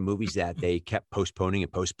 There's a lot of movies that they kept postponing,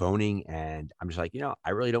 and I'm just like, I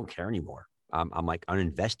really don't care anymore. I'm like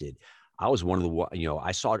uninvested. I was one of the,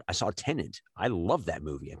 I saw Tenet. I love that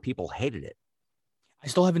movie, and people hated it. I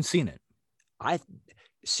still haven't seen it. I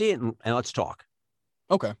see it, and let's talk.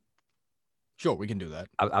 Okay. Sure, we can do that.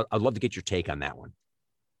 I'd love to get your take on that one.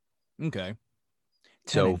 Okay.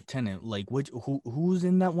 Tenet, like who's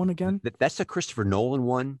in that one again? That's the Christopher Nolan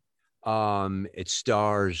one. It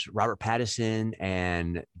stars Robert Pattinson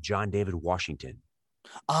and John David Washington.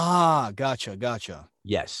 Ah, gotcha.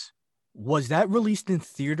 Yes. Was that released in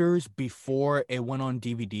theaters before it went on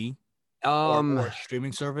DVD? Or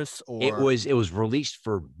streaming service? Or it was released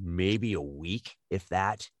for maybe a week, if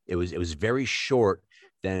that. It was very short.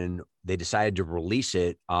 Then they decided to release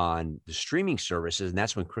it on the streaming services, and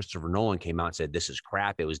that's when Christopher Nolan came out and said, "This is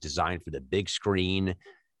crap. It was designed for the big screen.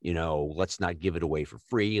 Let's not give it away for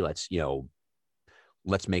free. Let's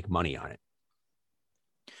make money on it."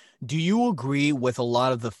 Do you agree with a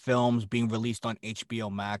lot of the films being released on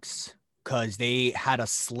HBO Max? Because they had a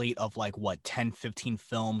slate of 10, 15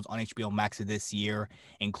 films on HBO Max this year,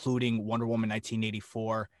 including Wonder Woman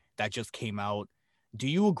 1984 that just came out. Do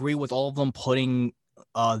you agree with all of them putting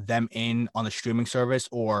them in on the streaming service,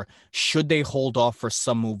 or should they hold off for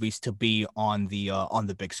some movies to be on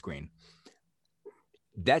the big screen?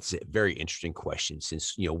 That's a very interesting question,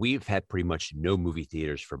 since we've had pretty much no movie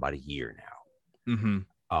theaters for about a year now.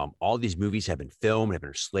 Mm-hmm. All these movies have been filmed, have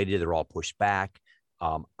been slated, they're all pushed back.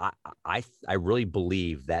 I really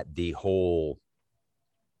believe that the whole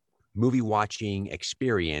movie watching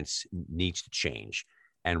experience needs to change,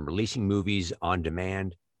 and releasing movies on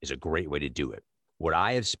demand is a great way to do it. Would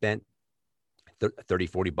I have spent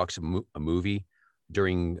 $30-$40 a movie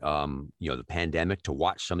during the pandemic to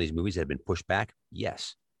watch some of these movies that have been pushed back?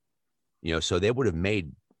 Yes. So they would have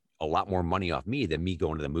made a lot more money off me than me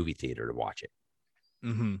going to the movie theater to watch it.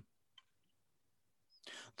 Mm-hmm.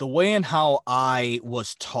 The way and how I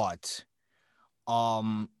was taught,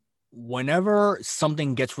 whenever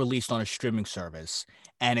something gets released on a streaming service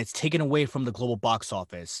and it's taken away from the global box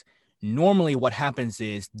office, normally what happens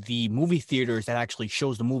is the movie theaters that actually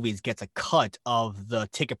shows the movies gets a cut of the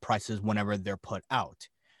ticket prices whenever they're put out.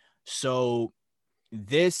 So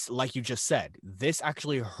this, like you just said, this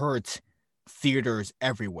actually hurts theaters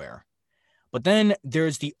everywhere. But then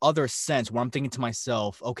there's the other sense where I'm thinking to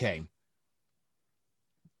myself, okay,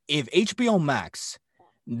 if HBO Max,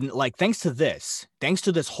 thanks to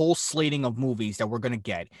this whole slating of movies that we're going to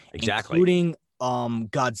get, exactly, including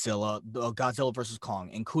Godzilla versus Kong,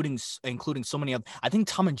 including so many of, I think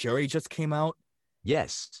Tom and Jerry just came out.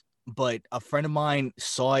 Yes. But a friend of mine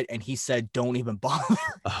saw it and he said, don't even bother.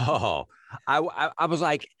 Oh, I was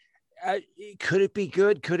like, could it be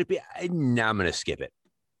good? Could it be? No, I'm going to skip it.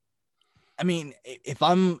 I mean, if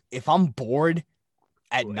I'm bored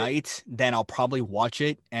at night, then I'll probably watch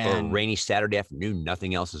it. And for a rainy Saturday afternoon,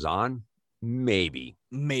 nothing else is on. Maybe,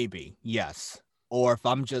 yes. Or if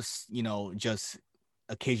I'm just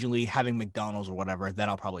occasionally having McDonald's or whatever, then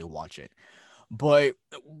I'll probably watch it. But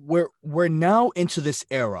we're now into this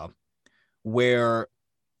era where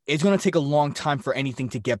it's going to take a long time for anything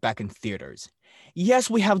to get back in theaters. Yes,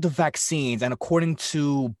 we have the vaccines, and according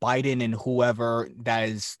to Biden and whoever that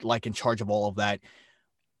is in charge of all of that,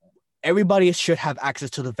 everybody should have access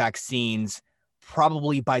to the vaccines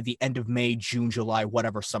probably by the end of May, June, July,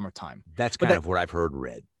 whatever, summertime. That's kind of what I've heard and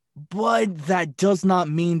read. But that does not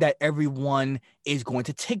mean that everyone is going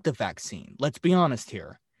to take the vaccine. Let's be honest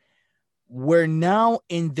here. We're now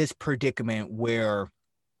in this predicament where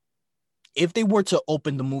if they were to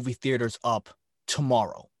open the movie theaters up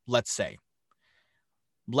tomorrow, let's say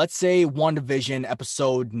WandaVision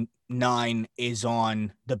episode 9 is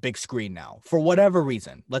on the big screen now, for whatever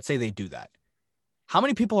reason, let's say they do that. How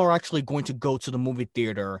many people are actually going to go to the movie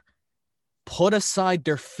theater, put aside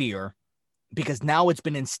their fear, because now it's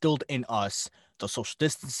been instilled in us, the social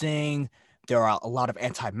distancing, there are a lot of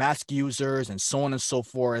anti-mask users and so on and so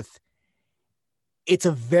forth. It's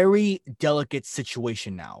a very delicate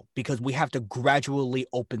situation now because we have to gradually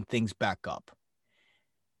open things back up.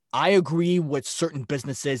 I agree with certain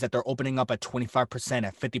businesses that they're opening up at 25%,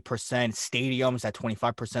 at 50%, stadiums at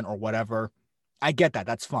 25% or whatever. I get that.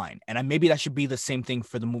 That's fine. And maybe that should be the same thing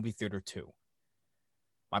for the movie theater too.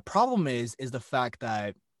 My problem is the fact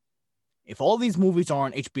that if all these movies are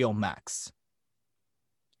on HBO Max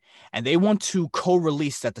and they want to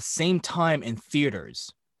co-release at the same time in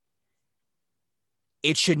theaters,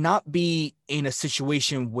 it should not be in a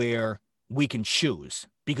situation where we can choose,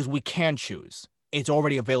 because we can choose. It's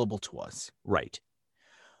already available to us. Right.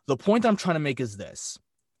 The point I'm trying to make is this.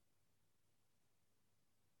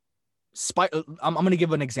 I'm going to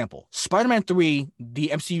give an example. Spider-Man 3, the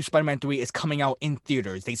MCU Spider-Man 3 is coming out in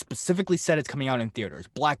theaters. They specifically said it's coming out in theaters.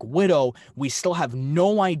 Black Widow, we still have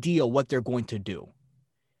no idea what they're going to do.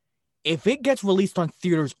 If it gets released on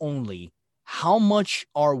theaters only, how much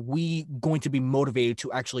are we going to be motivated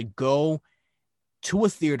to actually go to a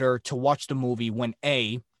theater to watch the movie when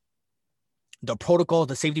A,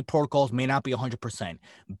 the safety protocols may not be 100%.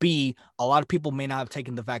 B, a lot of people may not have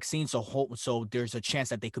taken the vaccine, so there's a chance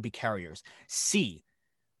that they could be carriers. C,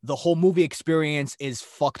 the whole movie experience is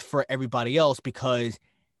fucked for everybody else, because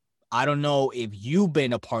I don't know if you've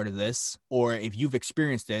been a part of this or if you've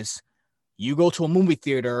experienced this. You go to a movie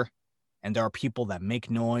theater and there are people that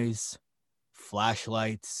make noise,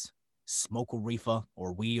 flashlights, smoke a reefer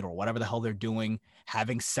or weed or whatever the hell they're doing,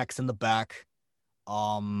 having sex in the back,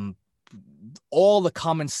 all the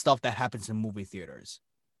common stuff that happens in movie theaters.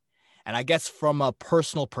 And I guess from a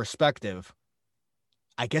personal perspective,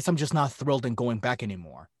 I guess I'm just not thrilled in going back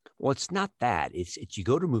anymore. Well, it's not that. It's you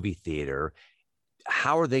go to a movie theater.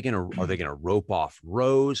 How are they going to rope off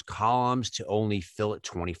rows, columns to only fill it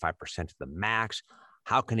 25% to the max?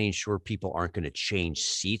 How can they ensure people aren't going to change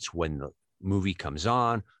seats when the movie comes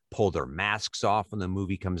on, pull their masks off when the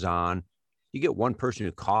movie comes on? You get one person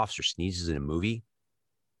who coughs or sneezes in a movie,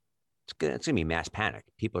 it's going to be mass panic.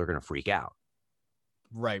 People are going to freak out.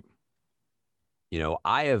 Right. You know,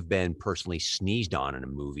 I have been personally sneezed on in a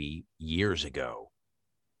movie years ago.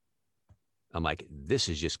 I'm like, this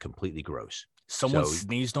is just completely gross. Someone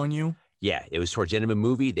sneezed on you? Yeah, it was towards the end of a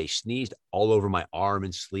movie. They sneezed all over my arm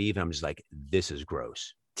and sleeve. And I'm just like, this is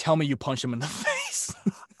gross. Tell me you punched him in the face.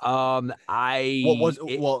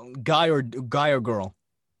 Guy or girl?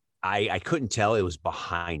 I couldn't tell. It was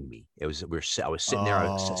behind me. I was sitting there. I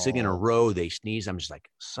was sitting in a row. They sneezed. I'm just like,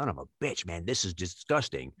 son of a bitch, man. This is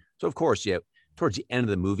disgusting. So of course, yeah. Towards the end of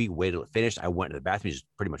the movie, waited till it finished. I went to the bathroom, just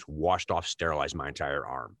pretty much washed off, sterilized my entire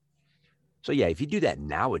arm. So yeah, if you do that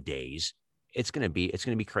nowadays, it's gonna be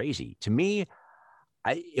crazy. To me,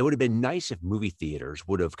 it would have been nice if movie theaters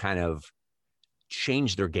would have kind of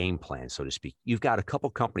changed their game plan, so to speak. You've got a couple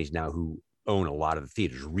companies now who own a lot of the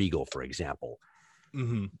theaters. Regal, for example.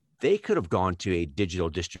 Mm-hmm. They could have gone to a digital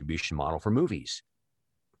distribution model for movies,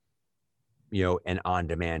 you know, and on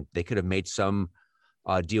demand. They could have made some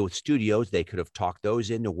deal with studios. They could have talked those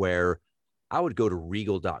into where I would go to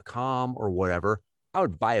regal.com or whatever. I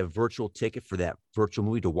would buy a virtual ticket for that virtual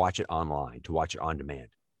movie to watch it online, to watch it on demand.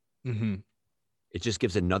 Mm-hmm. It just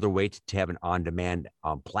gives another way to have an on-demand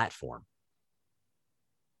platform.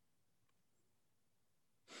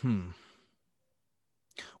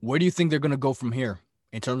 Where do you think they're going to go from here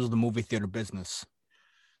in terms of the movie theater business?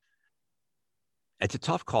 It's a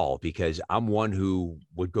tough call because I'm one who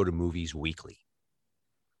would go to movies weekly.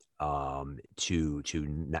 To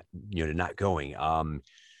not going.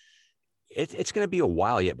 It's going to be a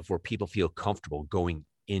while yet before people feel comfortable going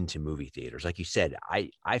into movie theaters. Like you said,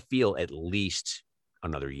 I feel at least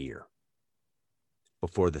another year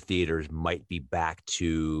before the theaters might be back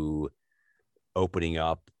to opening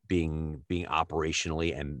up, being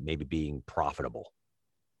operationally and maybe being profitable.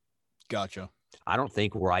 Gotcha. I don't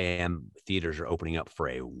think where I am, theaters are opening up for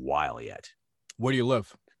a while yet. Where do you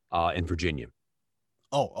live? In Virginia.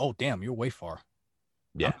 Oh, damn, you're way far.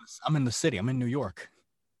 Yeah. I'm in the city. I'm in New York.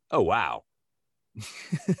 Oh, wow.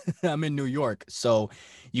 I'm in New York. So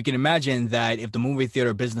you can imagine that if the movie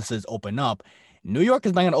theater businesses open up, New York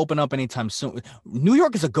is not going to open up anytime soon. New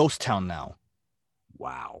York is a ghost town now.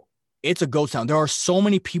 Wow. It's a ghost town. There are so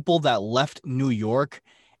many people that left New York,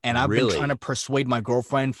 and I've been trying to persuade my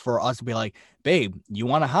girlfriend for us to be like, babe, you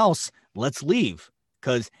want a house? Let's leave.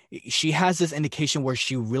 Because she has this indication where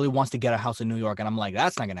she really wants to get a house in New York. And I'm like,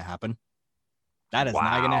 that's not going to happen. That is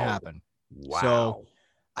not going to happen. Wow. So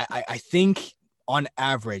I think on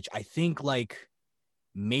average, like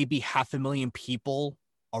maybe 500,000 people,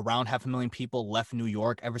 around 500,000 people left New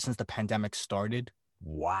York ever since the pandemic started.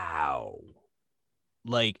 Wow.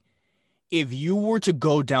 Like if you were to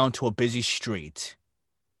go down to a busy street,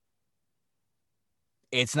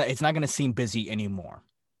 it's not going to seem busy anymore.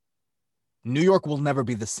 New York will never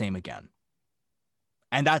be the same again.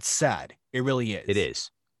 And that's sad. It really is. It is.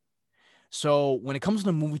 So when it comes to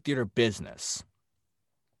the movie theater business,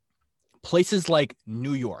 places like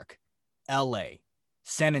New York, LA,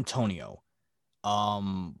 San Antonio,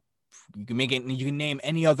 you can name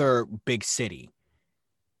any other big city.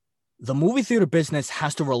 The movie theater business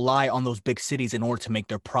has to rely on those big cities in order to make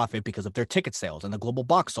their profit because of their ticket sales and the global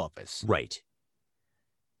box office. Right.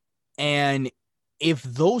 And if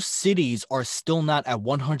those cities are still not at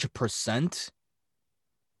 100%,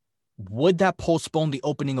 would that postpone the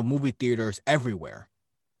opening of movie theaters everywhere?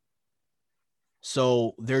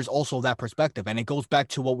 So there's also that perspective. And it goes back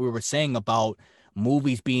to what we were saying about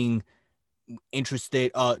movies being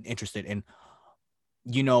interested in,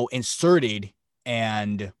 inserted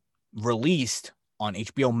and released on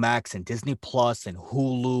HBO Max and Disney Plus and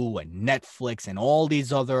Hulu and Netflix and all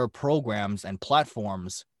these other programs and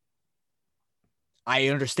platforms. I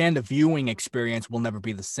understand the viewing experience will never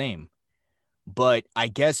be the same, but I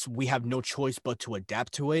guess we have no choice but to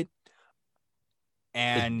adapt to it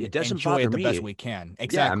and it doesn't enjoy bother it the me. best we can.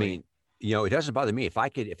 Exactly. Yeah, I mean, it doesn't bother me if I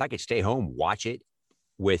could stay home, watch it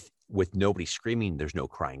with nobody screaming. There's no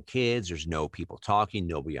crying kids. There's no people talking.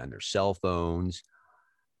 Nobody on their cell phones.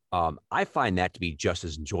 I find that to be just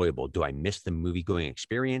as enjoyable. Do I miss the movie going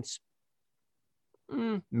experience?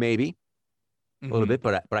 Maybe a little bit,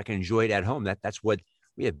 but I can enjoy it at home. That's what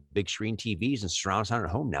we have, big screen TVs and surround sound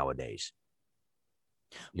at home nowadays.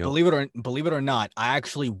 Believe it or not, I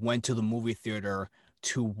actually went to the movie theater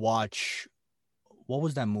to watch. What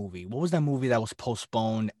was that movie? What was that movie that was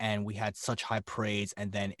postponed and we had such high praise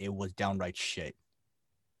and then it was downright shit?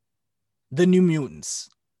 The New Mutants.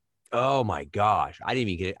 Oh my gosh. I didn't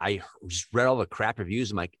even get it. I just read all the crap reviews.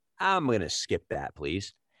 I'm like, I'm going to skip that,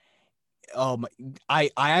 please. I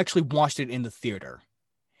actually watched it in the theater,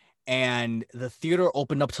 and the theater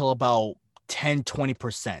opened up till about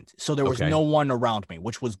 10-20%. So there was no one around me,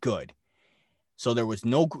 which was good. So there was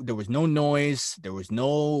no noise, there was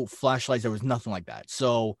no flashlights, there was nothing like that.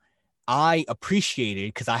 So I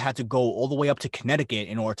appreciated, because I had to go all the way up to Connecticut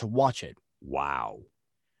in order to watch it. Wow.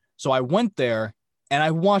 So I went there and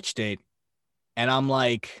I watched it, and I'm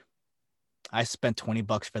like, I spent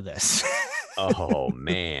 $20 for this. Oh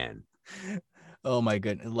man. Oh my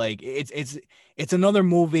goodness. Like it's another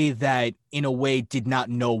movie that in a way did not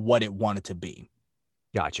know what it wanted to be.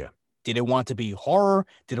 Gotcha. Did it want to be horror?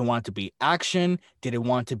 Did it want to be action? Did it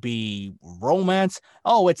want to be romance?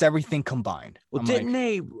 Oh, it's everything combined. Well, didn't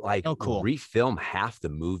they refilm half the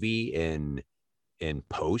movie in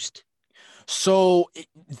post? So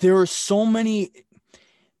there are so many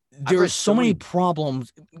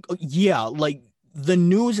problems. Yeah, like the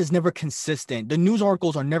news is never consistent. The news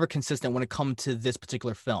articles are never consistent when it comes to this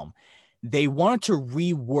particular film. They wanted to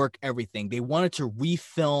rework everything. They wanted to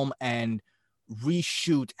refilm and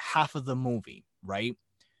reshoot half of the movie, right?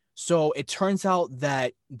 So it turns out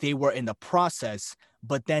that they were in the process,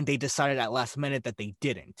 but then they decided at last minute that they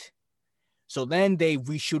didn't. So then they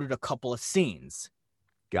reshooted a couple of scenes.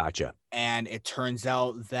 Gotcha. And it turns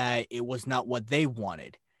out that it was not what they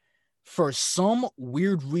wanted. For some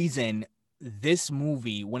weird reason, this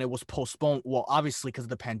movie, when it was postponed, well, obviously because of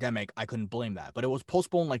the pandemic, I couldn't blame that, but it was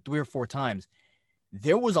postponed like 3 or 4 times.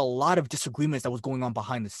 There was a lot of disagreements that was going on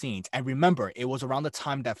behind the scenes. And remember, it was around the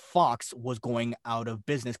time that Fox was going out of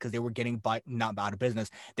business because they were getting not out of business.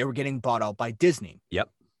 They were getting bought out by Disney. Yep.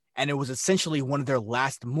 And it was essentially one of their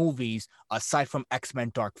last movies, aside from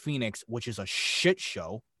X-Men Dark Phoenix, which is a shit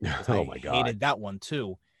show. Oh my God. I hated that one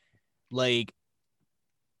too. Like,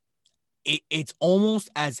 it's almost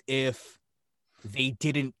as if they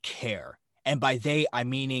didn't care. And by they, I'm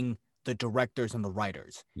meaning the directors and the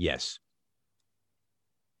writers. Yes.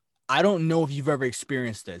 I don't know if you've ever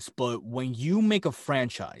experienced this, but when you make a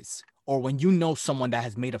franchise, or when you know someone that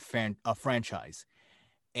has made a franchise,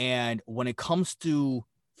 and when it comes to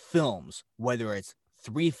films, whether it's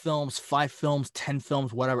 3 films, 5 films, 10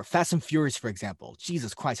 films, whatever, Fast and Furious, for example,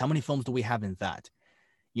 Jesus Christ, how many films do we have in that?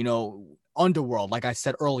 Underworld, like I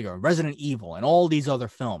said earlier, Resident Evil, and all these other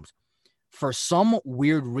films. For some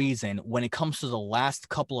weird reason, when it comes to the last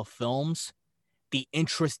couple of films, the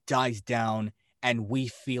interest dies down and we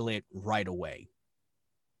feel it right away.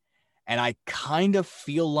 And I kind of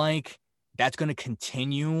feel like that's going to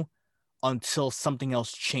continue until something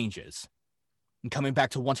else changes. And coming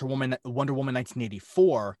back to Wonder Woman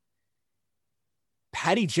 1984,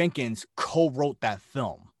 Patty Jenkins co-wrote that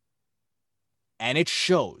film. And it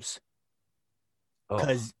shows.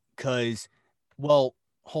 Because, well,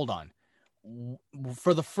 hold on.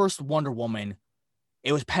 For the first Wonder Woman,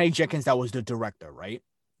 it was Patty Jenkins that was the director, right?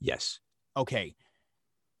 Yes. Okay.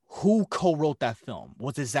 Who co-wrote that film?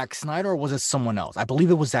 Was it Zack Snyder or was it someone else? I believe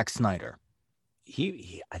it was Zack Snyder.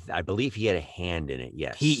 I believe he had a hand in it.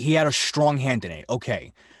 Yes. He had a strong hand in it.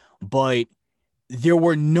 Okay. But there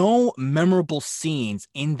were no memorable scenes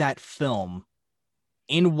in that film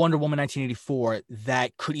in Wonder Woman 1984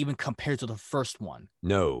 that could even compare to the first one.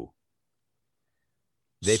 No.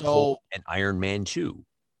 They pulled an Iron Man 2.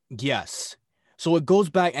 Yes. So it goes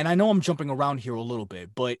back, and I know I'm jumping around here a little bit,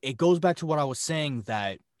 but it goes back to what I was saying,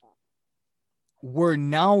 that we're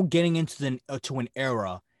now getting into to an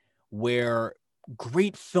era where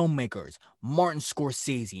great filmmakers, Martin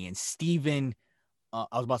Scorsese and Steven, I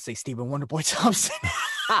was about to say Steven Wonderboy Thompson.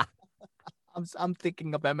 I'm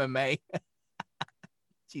thinking of MMA.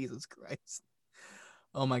 Jesus Christ.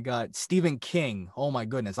 Oh my God. Stephen King. Oh my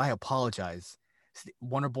goodness. I apologize.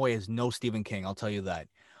 Wonderboy is no Stephen King. I'll tell you that.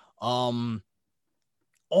 All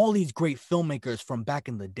these great filmmakers from back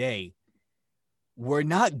in the day, we're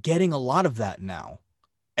not getting a lot of that now,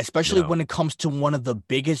 especially when it comes to one of the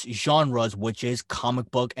biggest genres, which is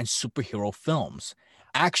comic book and superhero films,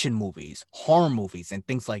 action movies, horror movies, and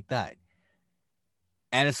things like that.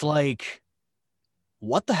 And it's like,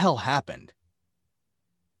 what the hell happened?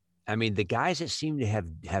 I mean, the guys that seem to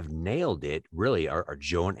have nailed it really are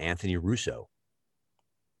Joe and Anthony Russo.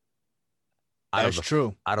 That's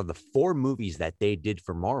true. Out of the 4 movies that they did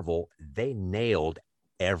for Marvel, they nailed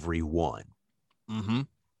every one,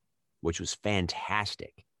 which was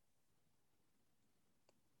fantastic.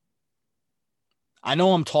 I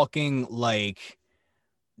know I'm talking like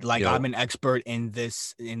I'm an expert in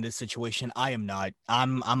this situation. I am not.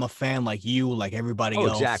 I'm a fan like you, like everybody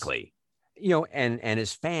else. Exactly. And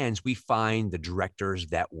as fans, we find the directors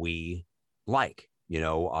that we like.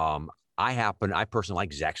 I personally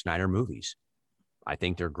like Zack Snyder movies. I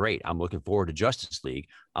think they're great. I'm looking forward to Justice League.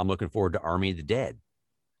 I'm looking forward to Army of the Dead.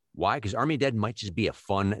 Why? Because Army of the Dead might just be a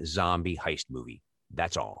fun zombie heist movie.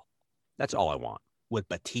 That's all. That's all I want. With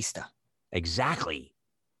Batista. Exactly.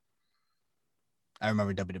 I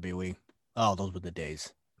remember WWE. Oh, those were the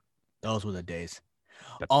days. Those were the days.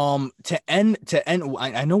 To end.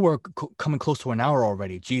 I know we're coming close to an hour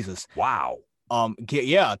already. Jesus. Wow.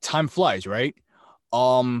 Yeah. Time flies, right?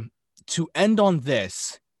 To end on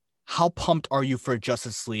this, how pumped are you for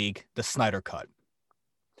Justice League, the Snyder Cut?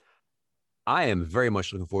 I am very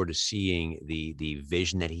much looking forward to seeing the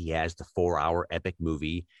vision that he has, the 4-hour epic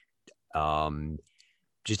movie,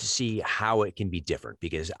 just to see how it can be different,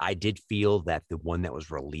 because I did feel that the one that was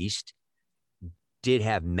released did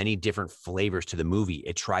have many different flavors to the movie.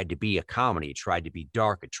 It tried to be a comedy. It tried to be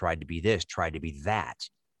dark. It tried to be this, tried to be that.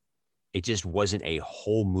 It just wasn't a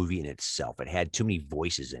whole movie in itself. It had too many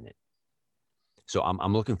voices in it. So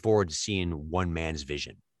I'm looking forward to seeing one man's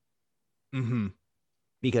vision.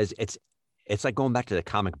 Because it's like going back to the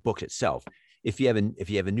comic book itself. If you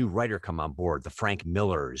have a new writer come on board, the Frank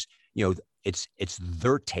Millers, it's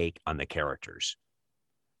their take on the characters.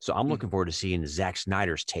 So I'm looking forward to seeing Zack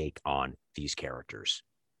Snyder's take on these characters.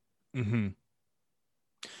 Do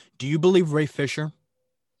you believe Ray Fisher?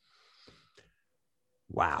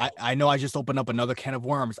 Wow. I know I just opened up another can of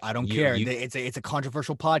worms. I don't care. It's a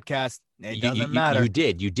controversial podcast. It doesn't matter.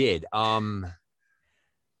 You did. Tom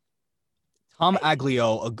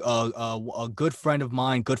Aglio, a good friend of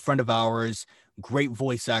mine, good friend of ours, great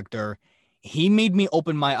voice actor. He made me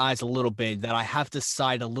open my eyes a little bit that I have to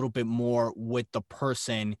side a little bit more with the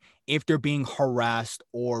person if they're being harassed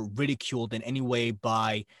or ridiculed in any way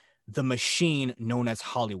by the machine known as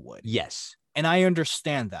Hollywood. Yes. And I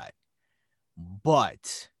understand that.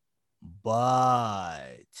 But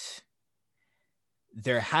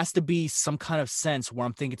there has to be some kind of sense where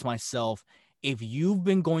I'm thinking to myself, if you've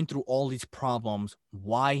been going through all these problems,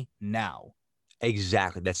 why now?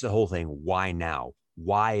 Exactly. That's the whole thing. Why now?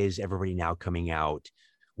 Why is everybody now coming out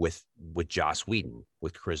with Joss Whedon,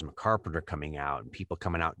 with Charisma Carpenter coming out, and people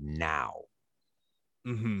coming out now?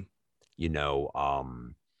 Do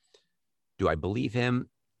I believe him?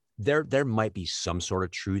 There might be some sort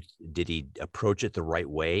of truth. Did he approach it the right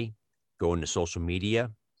way? Go into social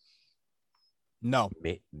media? No.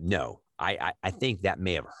 No. I think that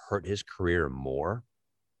may have hurt his career more,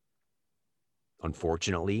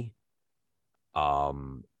 unfortunately. I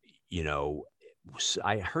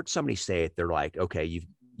heard somebody say it. They're like, okay,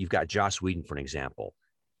 you've got Joss Whedon, for an example.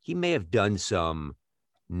 He may have done some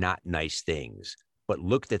not nice things, but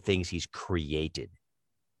look at the things he's created.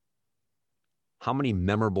 How many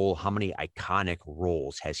memorable, how many iconic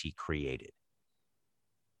roles has he created?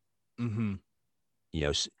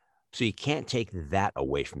 So you can't take that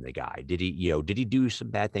away from the guy. Did he do some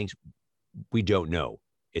bad things? We don't know.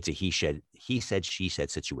 It's a he said, she said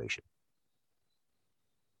situation.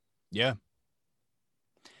 Yeah.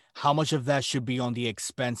 How much of that should be on the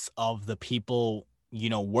expense of the people,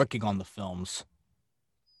 working on the films?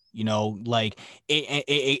 Like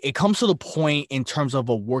it comes to the point in terms of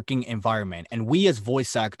a working environment. And we as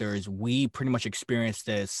voice actors, we pretty much experience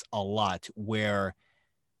this a lot, where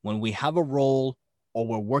when we have a role or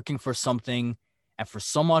we're working for something and for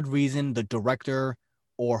some odd reason, the director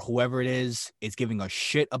or whoever it is giving a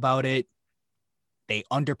shit about it, they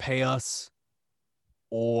underpay us,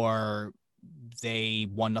 or they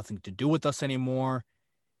want nothing to do with us anymore.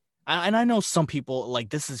 And I know some people, like,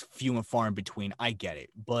 this is few and far in between. I get it.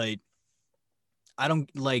 But I don't,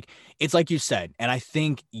 like, it's like you said, and I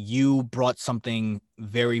think you brought something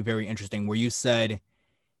very, very interesting where you said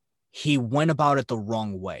he went about it the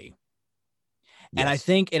wrong way. And I Yes.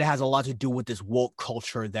 think it has a lot to do with this woke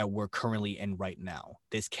culture that we're currently in right now.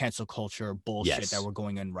 This cancel culture bullshit Yes. that we're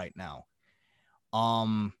going in right now.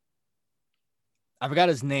 I forgot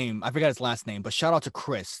his name. I forgot his last name, but shout out to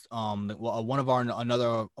Chris. One of our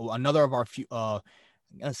another of our few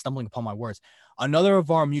stumbling upon my words. Another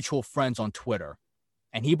of our mutual friends on Twitter.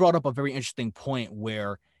 And he brought up a very interesting point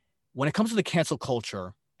where when it comes to the cancel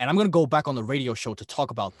culture, and I'm going to go back on the radio show to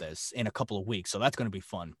talk about this in a couple of weeks. So that's going to be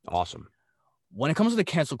fun. Awesome. When it comes to the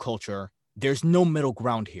cancel culture, there's no middle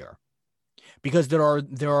ground here, because there are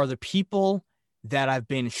the people that have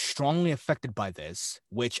been strongly affected by this,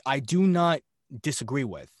 which I do not disagree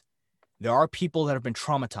with. There are people that have been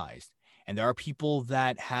traumatized, and there are people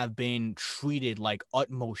that have been treated like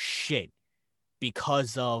utmost shit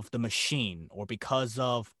because of the machine or because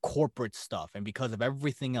of corporate stuff and because of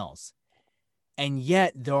everything else. And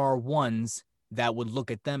yet there are ones that would look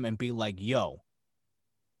at them and be like, yo,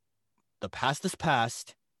 the past is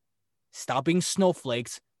past. Stop being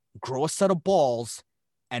snowflakes, grow a set of balls,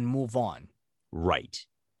 and move on. Right.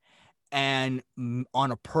 And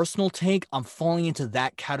on a personal take, I'm falling into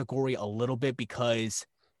that category a little bit because,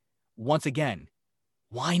 once again,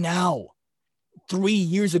 why now? 3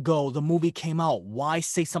 years ago, the movie came out. Why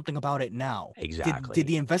say something about it now? Exactly. Did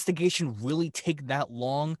the investigation really take that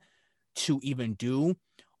long to even do?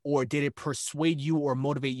 Or did it persuade you or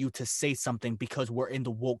motivate you to say something because we're in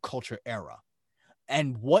the woke culture era?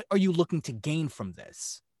 And what are you looking to gain from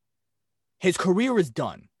this? His career is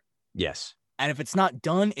done. Yes. And if it's not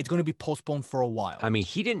done, it's going to be postponed for a while. I mean,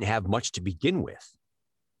 he didn't have much to begin with.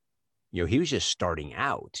 You know, he was just starting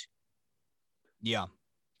out. Yeah.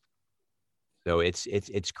 So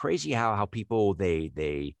it's crazy how people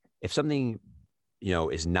they if something, you know,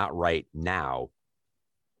 is not right now,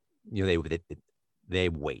 you know, they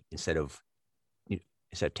wait instead of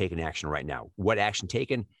taking action right now. What action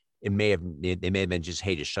taken? They may have been just,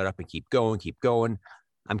 hey, just shut up and keep going.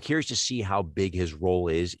 I'm curious to see how big his role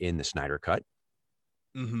is in the Snyder Cut.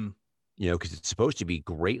 Mm-hmm. You know, because it's supposed to be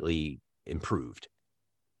greatly improved.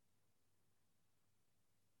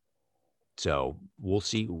 So we'll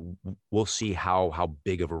see how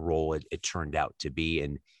big of a role it turned out to be,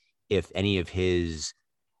 and if any of his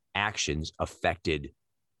actions affected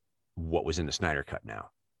what was in the Snyder Cut now.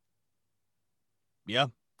 Yeah,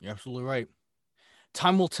 you're absolutely right.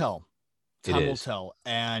 Time will tell. Time will is. tell.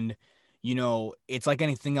 And, you know, it's like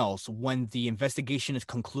anything else. When the investigation is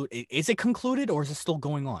concluded, is it concluded or is it still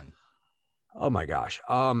going on? Oh my gosh.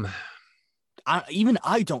 I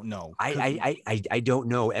don't know. I don't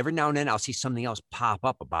know. Every now and then I'll see something else pop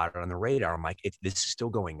up about it on the radar. I'm like, if this is still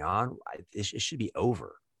going on, it should be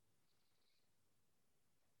over.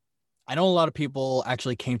 I know a lot of people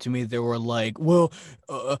actually came to me. They were like, well,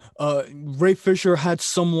 Ray Fisher had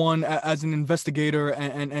someone as an investigator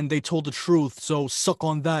and they told the truth. So suck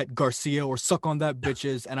on that, Garcia, or suck on that,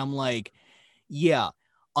 bitches. And I'm like, yeah,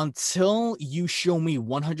 until you show me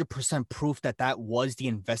 100% proof that was the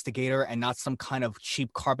investigator and not some kind of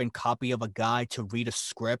cheap carbon copy of a guy to read a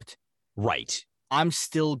script. Right. I'm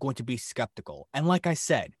still going to be skeptical. And like I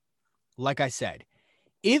said,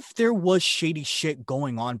 if there was shady shit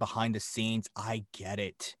going on behind the scenes, I get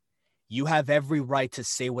it. You have every right to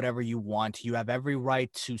say whatever you want. You have every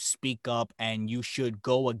right to speak up, and you should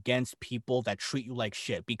go against people that treat you like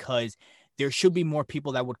shit, because there should be more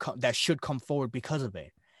people that should come forward because of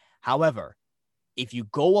it. However, if you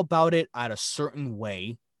go about it at a certain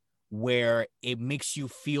way where it makes you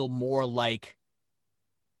feel more like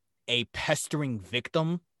a pestering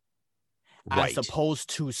victim, Right. as opposed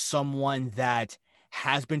to someone that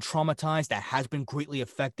has been traumatized, that has been greatly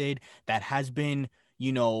affected, that has been,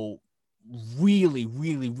 you know, really,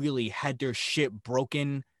 really, really had their shit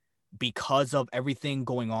broken because of everything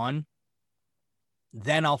going on,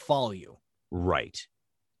 then I'll follow you. Right.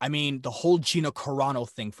 I mean, the whole Gina Carano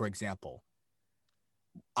thing, for example.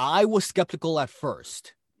 I was skeptical at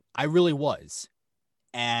first. I really was.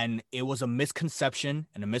 And it was a misconception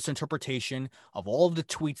and a misinterpretation of all of the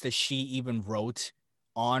tweets that she even wrote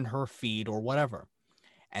on her feed or whatever.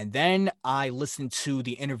 And then I listened to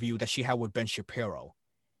the interview that she had with Ben Shapiro.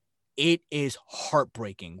 It is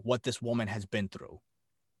heartbreaking what this woman has been through.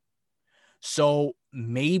 So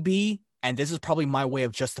maybe, and this is probably my way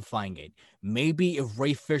of justifying it, maybe if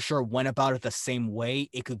Ray Fisher went about it the same way,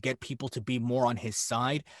 it could get people to be more on his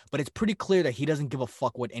side. But it's pretty clear that he doesn't give a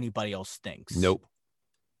fuck what anybody else thinks. Nope.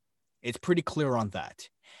 It's pretty clear on that.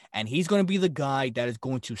 And he's going to be the guy that is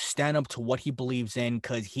going to stand up to what he believes in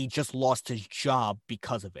because he just lost his job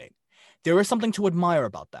because of it. There is something to admire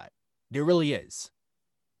about that. There really is.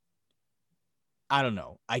 I don't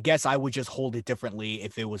know. I guess I would just hold it differently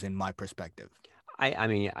if it was in my perspective. I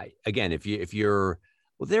mean, again, if you're,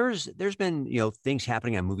 well, there's been, things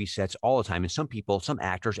happening on movie sets all the time. And some people, some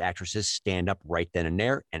actors, actresses stand up right then and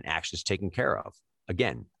there and action's taken care of.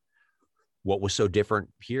 Again, what was so different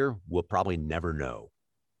here, we'll probably never know.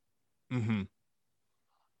 Mm-hmm.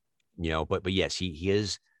 But yes, he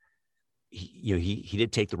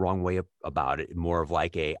did take the wrong way about it. More of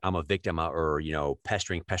like I'm a victim or,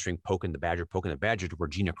 pestering, poking the badger to where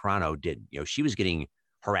Gina Carano did. She was getting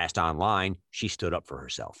harassed online. She stood up for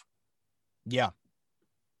herself. Yeah.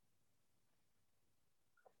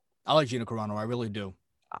 I like Gina Carano. I really do.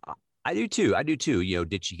 I do too.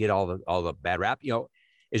 Did she get all the bad rap?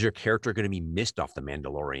 Is her character going to be missed off The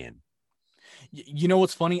Mandalorian? You know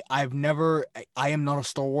what's funny? I am not a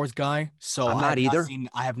Star Wars guy, so I'm not either.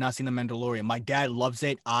 I have not seen The Mandalorian. My dad loves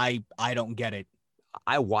it. I don't get it.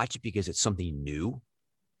 I watch it because it's something new.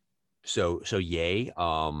 So yay.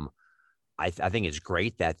 I think it's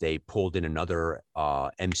great that they pulled in another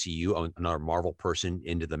MCU, another Marvel person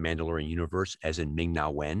into the Mandalorian universe, as in Ming-Na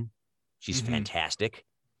Wen. She's fantastic.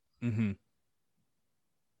 Mm-hmm.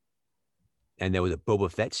 And there was a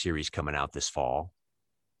Boba Fett series coming out this fall.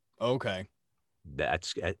 Okay.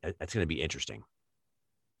 That's going to be interesting.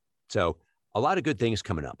 So a lot of good things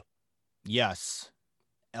coming up. Yes.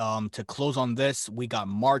 To close on this, we got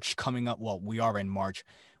March coming up. Well, we are in March.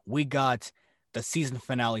 We got the season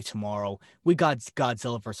finale tomorrow. We got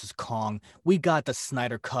Godzilla vs. Kong. We got the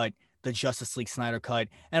Snyder Cut, the Justice League Snyder Cut,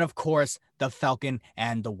 and of course, the Falcon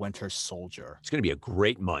and the Winter Soldier. It's going to be a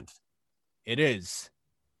great month. It is.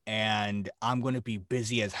 And I'm going to be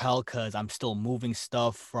busy as hell because I'm still moving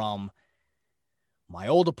stuff from my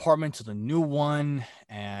old apartment to the new one,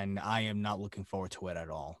 and I am not looking forward to it at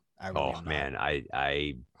all. Man,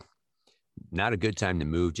 I not a good time to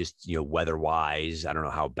move, just, weather-wise. I don't know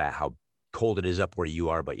how cold it is up where you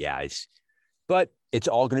are, but yeah, but it's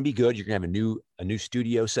all going to be good. You're going to have a new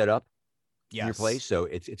studio set up in your place, so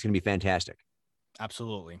it's going to be fantastic.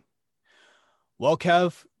 Absolutely. Well,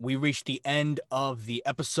 Kev, we reached the end of the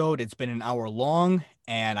episode. It's been an hour long,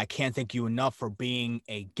 and I can't thank you enough for being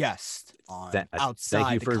a guest on Outside.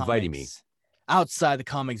 Thank you for inviting me. Outside the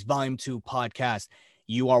Comics Volume 2 podcast.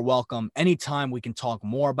 You are welcome. Anytime we can talk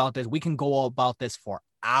more about this. We can go about this for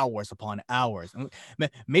hours upon hours.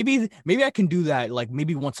 Maybe I can do that like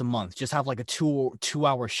maybe once a month. Just have like a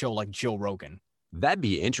two-hour show like Joe Rogan. That'd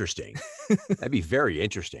be interesting. That'd be very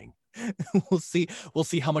interesting. We'll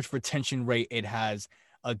see how much retention rate it has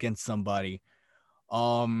against somebody.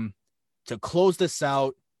 To close this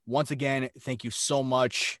out, once again, thank you so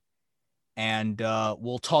much. And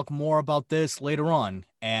we'll talk more about this later on.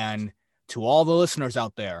 And to all the listeners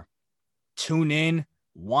out there, tune in,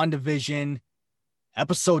 WandaVision,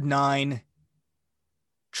 episode 9.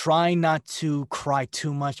 Try not to cry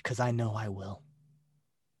too much because I know I will.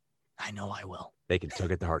 They can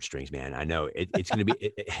tug at the heartstrings, man. I know it's going to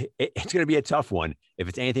be it's going to be a tough one. If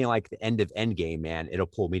it's anything like the end of Endgame, man, it'll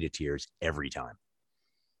pull me to tears every time.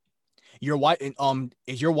 Your wife,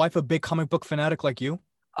 is your wife a big comic book fanatic like you?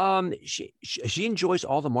 She enjoys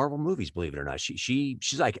all the Marvel movies, believe it or not.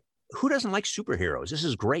 She's like, who doesn't like superheroes? This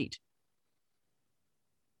is great.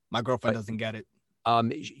 My girlfriend doesn't get it.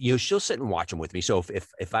 She'll sit and watch them with me. So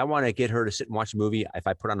if I want to get her to sit and watch a movie, if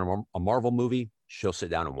I put on a Marvel movie, she'll sit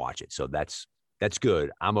down and watch it. So that's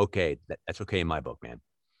good. I'm okay. That's okay in my book, man.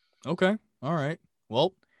 Okay. All right.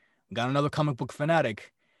 Well, we got another comic book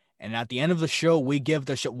fanatic. And at the end of the show, we give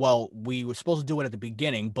the show. Well, we were supposed to do it at the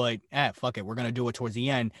beginning, but fuck it. We're going to do it towards the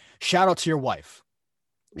end. Shout out to your wife.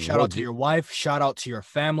 Shout out to your wife. Shout out to your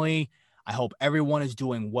family. I hope everyone is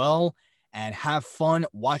doing well and have fun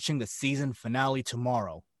watching the season finale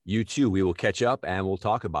tomorrow. You too. We will catch up and we'll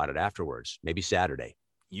talk about it afterwards. Maybe Saturday.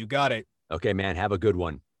 You got it. Okay, man. Have a good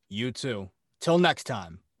one. You too. Till next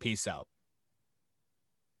time. Peace out.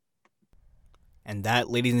 And that,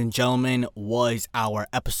 ladies and gentlemen, was our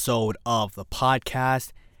episode of the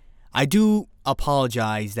podcast. I do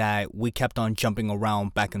apologize that we kept on jumping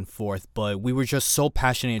around back and forth, but we were just so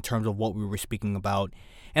passionate in terms of what we were speaking about.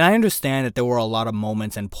 And I understand that there were a lot of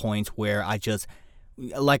moments and points where I just,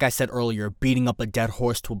 like I said earlier, beating up a dead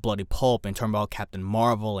horse to a bloody pulp and talking about Captain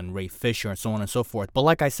Marvel and Ray Fisher and so on and so forth. But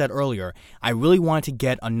like I said earlier, I really wanted to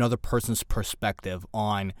get another person's perspective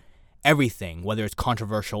on everything, whether it's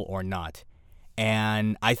controversial or not.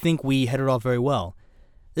 And I think we hit it off very well.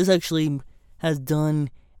 This actually has done,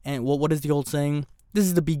 and what is the old saying? This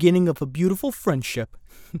is the beginning of a beautiful friendship.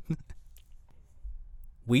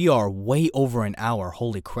 We are way over an hour.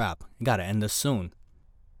 Holy crap. I gotta end this soon.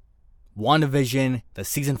 WandaVision, the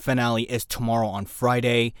season finale is tomorrow on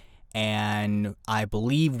Friday, and I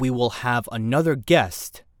believe we will have another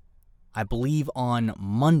guest. I believe on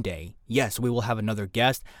Monday. Yes, we will have another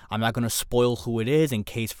guest. I'm not going to spoil who it is in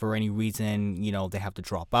case for any reason, they have to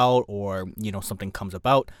drop out or, something comes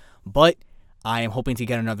about. But I am hoping to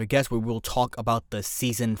get another guest where we will talk about the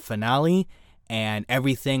season finale and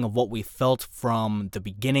everything of what we felt from the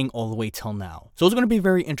beginning all the way till now. So it's going to be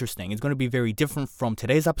very interesting. It's going to be very different from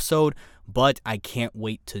today's episode, but I can't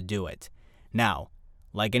wait to do it. Now,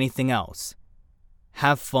 like anything else,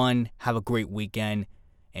 have fun, have a great weekend,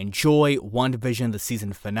 enjoy WandaVision, the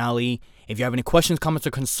season finale. If you have any questions, comments,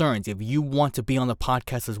 or concerns, if you want to be on the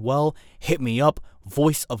podcast as well, hit me up,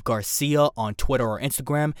 Voice of Garcia on Twitter or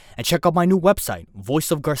Instagram, and check out my new website,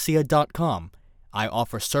 voiceofgarcia.com. I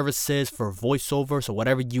offer services for voiceover, so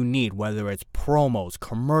whatever you need, whether it's promos,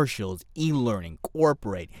 commercials, e-learning,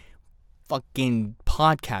 corporate, fucking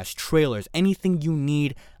podcast, trailers, anything you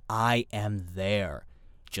need, I am there.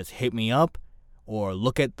 Just hit me up or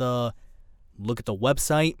look at the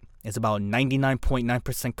website. It's about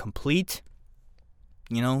 99.9% complete.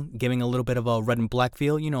 Giving a little bit of a red and black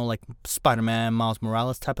feel, like Spider-Man, Miles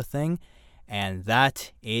Morales type of thing. And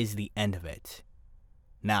that is the end of it.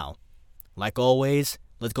 Now, like always,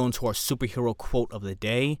 let's go into our superhero quote of the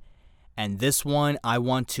day. And this one I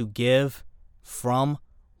want to give from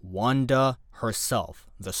Wanda herself,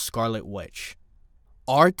 the Scarlet Witch.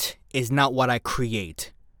 Art is not what I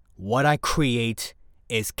create. What I create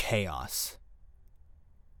is chaos.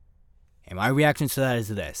 And my reaction to that is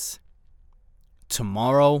this.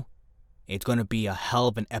 Tomorrow, it's going to be a hell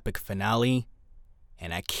of an epic finale.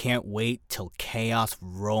 And I can't wait till chaos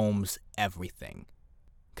roams everything.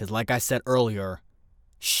 Because like I said earlier,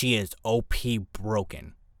 she is OP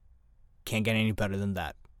broken. Can't get any better than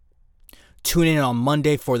that. Tune in on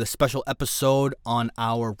Monday for the special episode on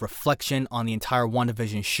our reflection on the entire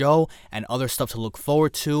WandaVision show and other stuff to look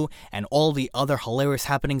forward to and all the other hilarious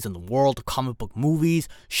happenings in the world of comic book movies,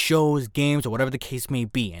 shows, games, or whatever the case may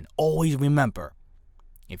be. And always remember,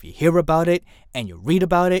 if you hear about it and you read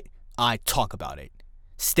about it, I talk about it.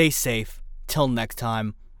 Stay safe. Till next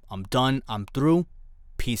time, I'm done. I'm through.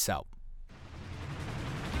 Peace out.